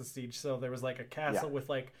against the siege. So there was like a castle Yeah. with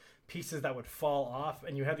like pieces that would fall off,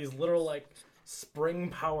 and you had these little like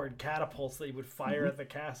spring-powered catapults that you would fire at the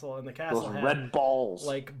castle, and the castle Those had red balls,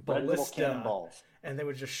 like red little ballista, cannonballs. and they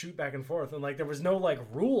would just shoot back and forth, and like there was no like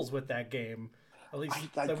rules with that game, at least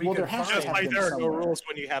that we well, there could has to Just find. have like been there are no somewhere. rules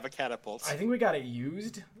when you have a catapult. I think we got it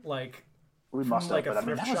used like We from must like have, a but I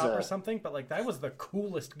mean, thrift that was shop a, or something, but like that was the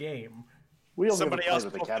coolest game. we only Somebody ever else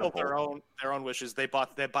played with the fulfilled catapult. their own wishes. They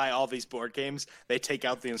buy all these board games. They take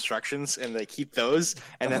out the instructions and they keep those,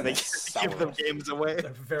 and then they give them games away. A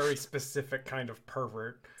very specific kind of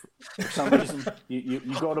pervert. For some reason, you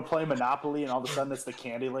go to play Monopoly, and all of a sudden it's the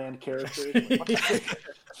Candyland character. What the heck?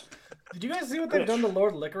 Did you guys see what they've done to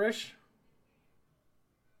Lord Licorice?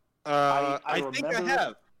 I think I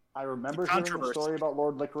have. I remember The hearing the controversy. story about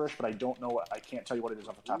Lord Licorice, but I don't know what. I can't tell you what it is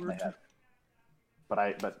off the top of my head.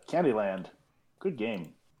 But Candyland, good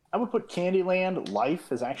game. I would put Candyland.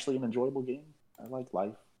 Life is actually an enjoyable game. I like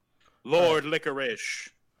Life. Lord Licorice.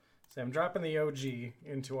 So I'm dropping the OG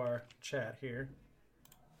into our chat here.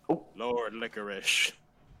 Lord Licorice.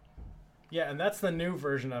 Yeah, and that's the new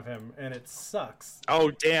version of him, and it sucks.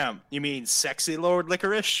 Oh damn! You mean sexy Lord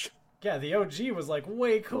Licorice? Yeah, the OG was like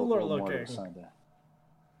way cooler A little more to looking. the side there.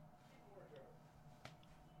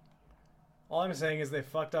 All I'm saying is they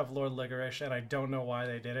fucked up Lord Licorice, and I don't know why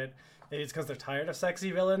they did it. Maybe it's because they're tired of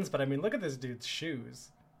sexy villains, but I mean, look at this dude's shoes.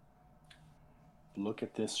 Look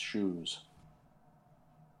at this shoes.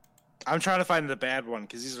 I'm trying to find the bad one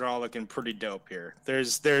because these are all looking pretty dope here.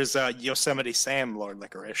 There's Yosemite Sam Lord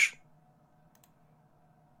Licorice.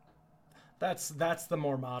 That's the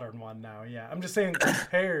more modern one now. Yeah, I'm just saying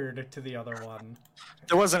compared to the other one.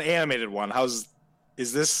 There was an animated one.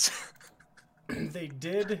 Is this? They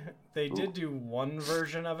did do one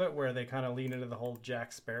version of it where they kind of lean into the whole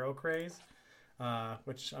Jack Sparrow craze,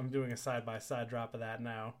 which I'm doing a side-by-side drop of that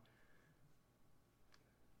now.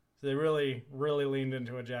 So they really leaned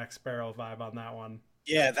into a Jack Sparrow vibe on that one.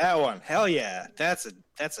 Yeah, that one. Hell yeah. That's a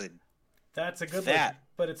good That one,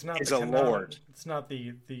 but it's not is the a lord. It's not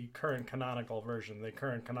the current canonical version. The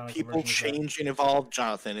current canonical people version is change and evolve,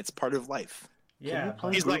 Jonathan. It's part of life. yeah, Can you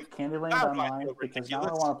play He's like, Candyland "That might online? be Because now I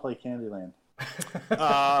ridiculous." want to play Candyland.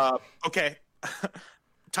 Okay.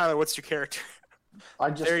 Tyler, what's your character? I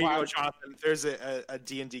just There you go, want- Jonathan. There's a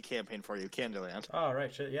D&D campaign for you, Candyland. All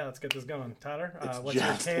right, shit. Yeah, let's get this going. Tyler, It's what's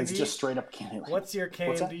just, your candy? it's just straight up Candyland. What's your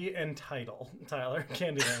What's that? candy and title, Tyler?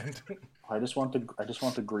 Candyland. I just want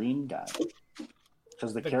the green guy.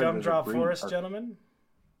 Because the The characters are Gumdrop green, Forest are- gentleman.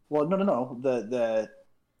 Well, no.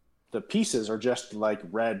 The pieces are just like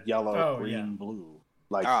red, yellow, Oh, green, yeah. blue,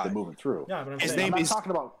 like Ah. they're moving through. Yeah, but I'm His saying name I'm is-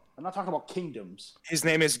 not talking about kingdoms. His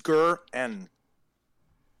name is Gur-En.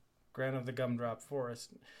 Grant of the Gumdrop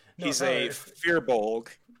Forest. No, He's Tyler, a Firbolg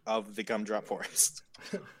of the Gumdrop Forest.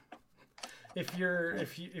 if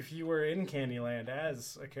you were in Candyland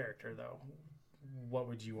as a character though, what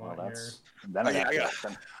would you Well, want then I'm yeah, gonna I have to,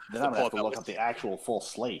 then I'm gonna have to look up the actual full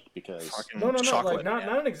slate because Fucking No, chocolate like not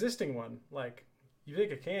man. an existing one. Like you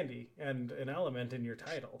take a candy and an element in your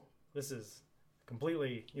title. This is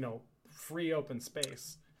completely, free open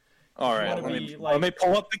space. All you right, wanna let be, me, like- let me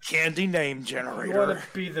pull up the candy name If generator. you want to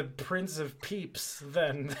be the Prince of Peeps,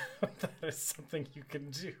 then that is something you can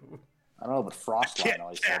do. I don't know, but Frostline Kit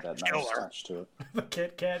always Kat had that nice Killer. touch to it. The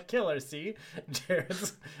Kit Kat Killer. See,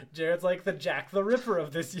 Jared's like the Jack the Ripper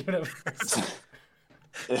of this universe.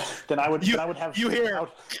 Then I would have you hear-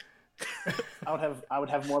 I would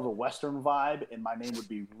have more of a Western vibe, and my name would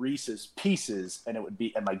be Reese's Pieces, and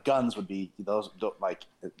my guns would be those like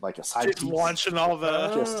a side Just piece. launching all the.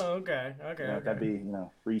 Just- Okay. That'd be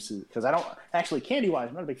Reese's because I don't actually candy wise.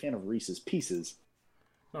 I'm not a big fan of Reese's Pieces.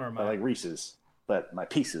 Nor am I I. like Reese's, but my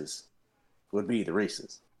pieces would be the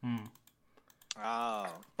Reese's. Oh,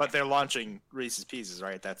 but they're launching Reese's Pieces,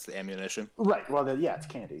 right? That's the ammunition. Right. Well, then, yeah, it's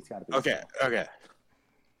candy. It's got to be. Okay.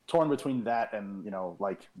 torn between that and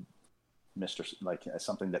like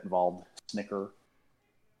something that involved Snicker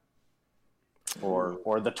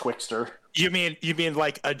or the Twixter. You mean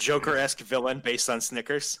like a Joker-esque villain based on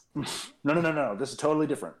Snickers? No. This is totally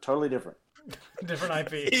different. Totally different.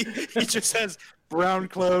 Different IP. He just has brown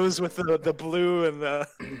clothes with the blue and the.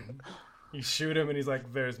 You shoot him and he's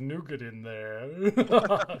like, "There's nougat in there."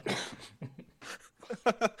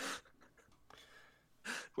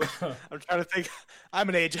 I'm trying to think. I'm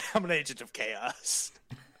an agent of chaos.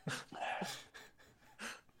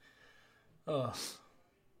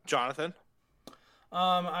 Jonathan?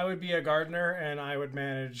 I would be a gardener, and I would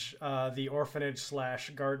manage the orphanage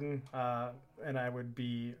 / garden, and I would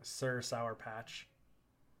be Sir Sour Patch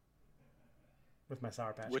with my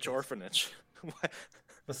Sour Patch. Which Kids. Orphanage?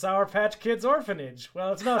 The Sour Patch Kids orphanage.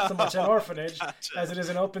 Well, it's not so much an orphanage as it is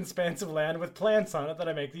an open expanse of land with plants on it that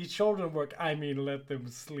I make these children work. I mean, let them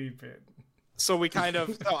sleep in. So we kind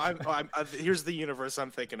of. Here's the universe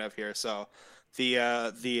I'm thinking of here. So,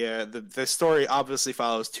 the story obviously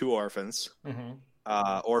follows 2 orphans,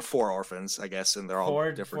 or 4 orphans, I guess, and they're all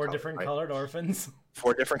four different. Different colored orphans.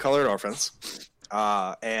 4 different colored orphans,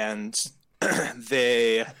 and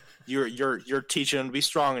you're teaching them to be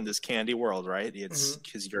strong in this candy world, right? It's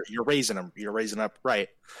because you're raising them, up right.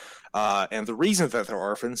 And the reason that they're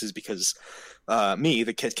orphans is because me,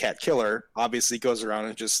 the Kit Kat killer, obviously goes around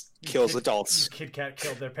and just kills adults. Kit Kat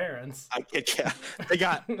killed their parents. They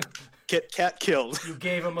got Kit Kat killed. You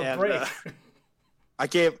gave them a break.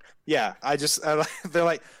 They're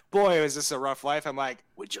like, boy, is this a rough life? I'm like,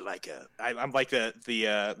 would you like I'm like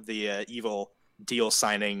the evil deal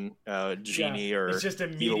signing genie, or it's just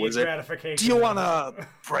immediate gratification. Do you want to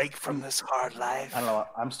break from this hard life? I don't know.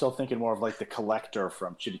 I'm still thinking more of like the collector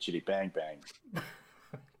from Chitty Chitty Bang Bang.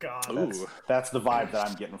 God, that's the vibe that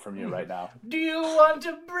I'm getting from you right now. Do you want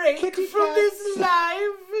to break from this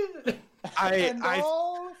life?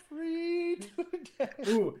 All free today.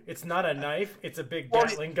 Ooh, it's not a knife. It's a big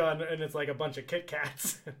Gatling gun, and it's like a bunch of Kit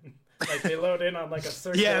Kats. Like they load in on like a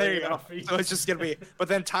circle. Yeah, there you go. So it's just gonna be. But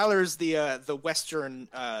then Tyler's the Western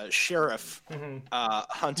sheriff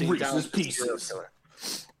hunting racist down pieces.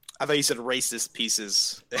 I thought you said racist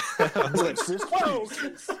pieces. Whoa!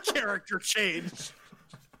 Character change.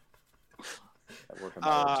 Work on my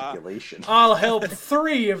articulation. I'll help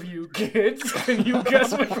 3 of you kids. Can you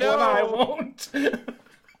guess which one I won't?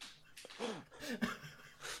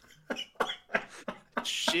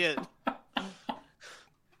 Shit.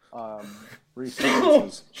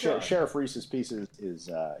 Sheriff Reese's Pieces is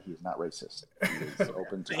he is not racist. He is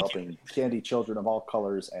open to helping candy children of all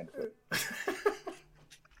colors and.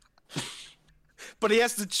 But he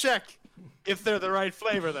has to check if they're the right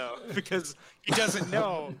flavor, though, because he doesn't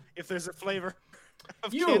know if there's a flavor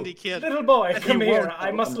of Candy Kid. Little boy, come here.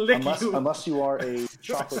 I must lick you. Unless you are a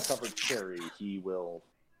chocolate-covered cherry, he will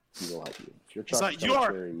help you. If you're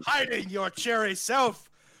chocolate-covered cherry, hiding your cherry self.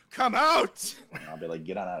 Come out! And I'll be like,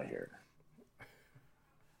 get on out of here.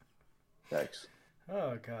 Thanks.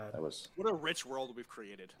 Oh God. What a rich world we've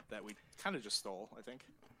created that we kind of just stole, I think.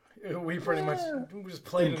 We pretty much just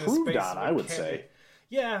played in a space. I would say.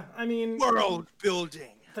 Yeah, I mean, world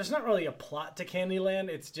building. There's not really a plot to Candyland.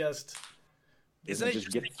 It's just. Isn't it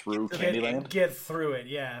just get through Candyland? Get through it,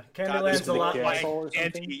 yeah. Candyland's a lot like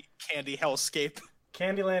Candy Hellscape.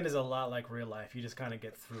 Candyland is a lot like real life. You just kind of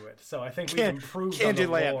get through it. So I think we've improved Candyland.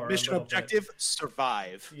 On the lore Mission objective: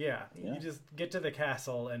 survive. Yeah, you just get to the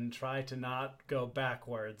castle and try to not go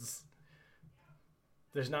backwards.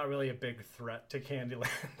 There's not really a big threat to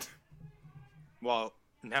Candyland. Well,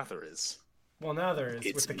 now there is.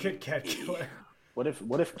 With the Kit Kat killer. What if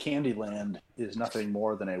Candyland is nothing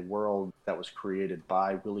more than a world that was created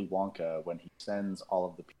by Willy Wonka when he sends all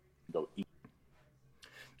of the people to go eat?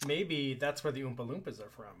 Maybe that's where the Oompa Loompas are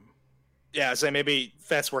from. Yeah, so maybe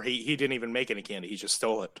that's where he didn't even make any candy. He just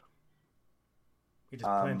stole it. He just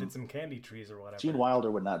planted some candy trees or whatever. Gene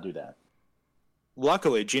Wilder would not do that.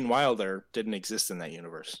 Luckily, Gene Wilder didn't exist in that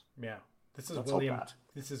universe. Yeah. This is William Wonka.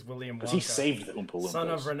 Because he saved the Oompa Loompas. Son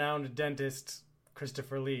of renowned dentist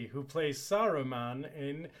Christopher Lee, who plays Saruman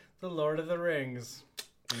in The Lord of the Rings.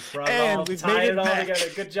 We've tied it all together.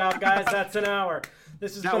 Good job, guys. That's an hour.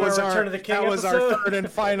 This has been our Return of the King episode. That was our third and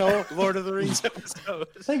final Lord of the Rings episode.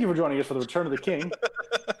 Thank you for joining us for the Return of the King.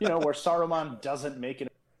 Where Saruman doesn't make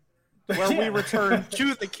it. Where we return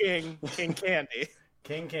to the King, King Candy.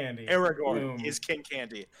 King Candy. Aragorn is King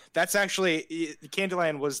Candy. That's actually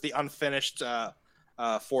Candyland was the unfinished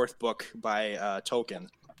 4th book by Tolkien.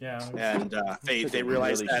 Yeah, and they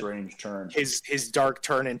realized really that strange turn. His dark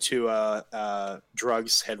turn into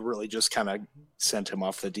drugs had really just kind of sent him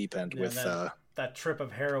off the deep end with. that trip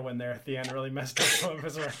of heroin there at the end really messed up some of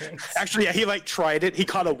his writings. Actually, yeah, he like tried it. He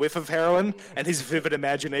caught a whiff of heroin, and his vivid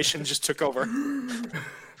imagination just took over.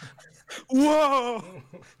 Whoa,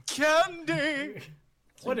 candy!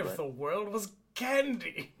 What if the world was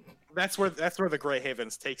candy? That's where the Grey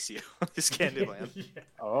Havens takes you. Is Candyland. Yeah.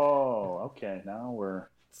 Oh, okay. Now we're.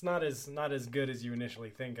 It's not as good as you initially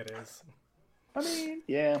think it is. I mean,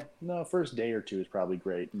 yeah. No, first day or two is probably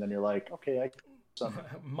great, and then you're like, okay,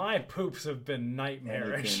 my poops have been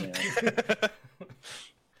nightmarish.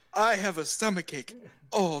 I have a stomachache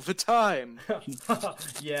all the time.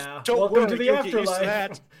 Yeah. Don't worry, to the afterlife. Get used to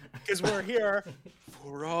that, because we're here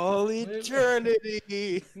for all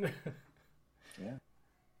eternity. Yeah.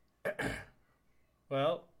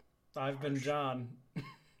 Well, I've been John.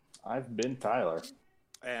 I've been Tyler.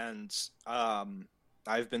 And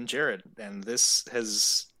I've been Jared. And this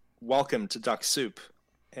has welcome to Duck Soup.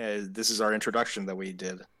 This is our introduction that we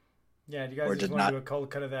did. Yeah, do you guys just want to do a cold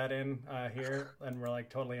cut of that in here? And we're like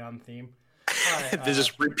totally on theme. Right, they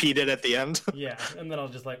just repeat it at the end. Yeah, and then I'll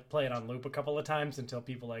just like play it on loop a couple of times until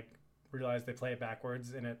people like realize they play it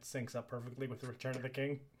backwards and it syncs up perfectly with the Return of the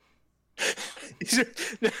King.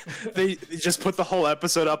 They just put the whole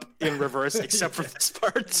episode up in reverse except for this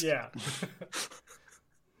part. Yeah.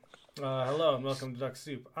 Hello and welcome to Duck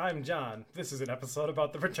Soup. I'm John. This is an episode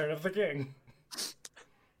about the Return of the King.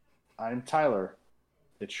 I'm Tyler.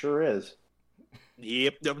 It sure is.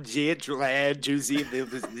 Yep. Juicy.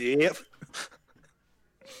 Yep.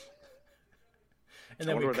 And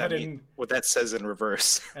then we cut in what that says in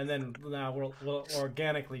reverse. And then now we'll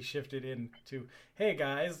organically shift it into, hey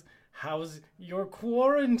guys, how's your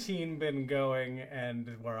quarantine been going? And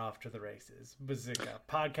we're off to the races. Bazooka.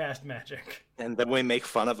 Podcast magic. And then we make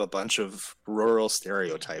fun of a bunch of rural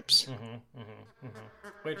stereotypes.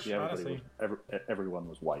 Which, yeah, honestly... everyone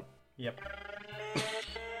was white. Yep.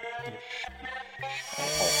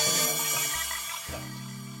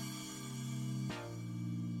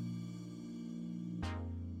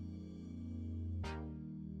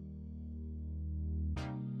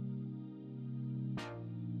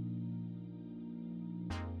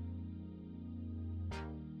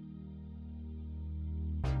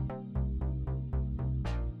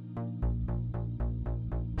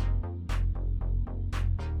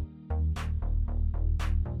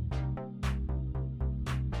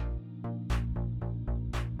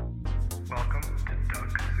 Welcome to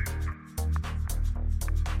Duck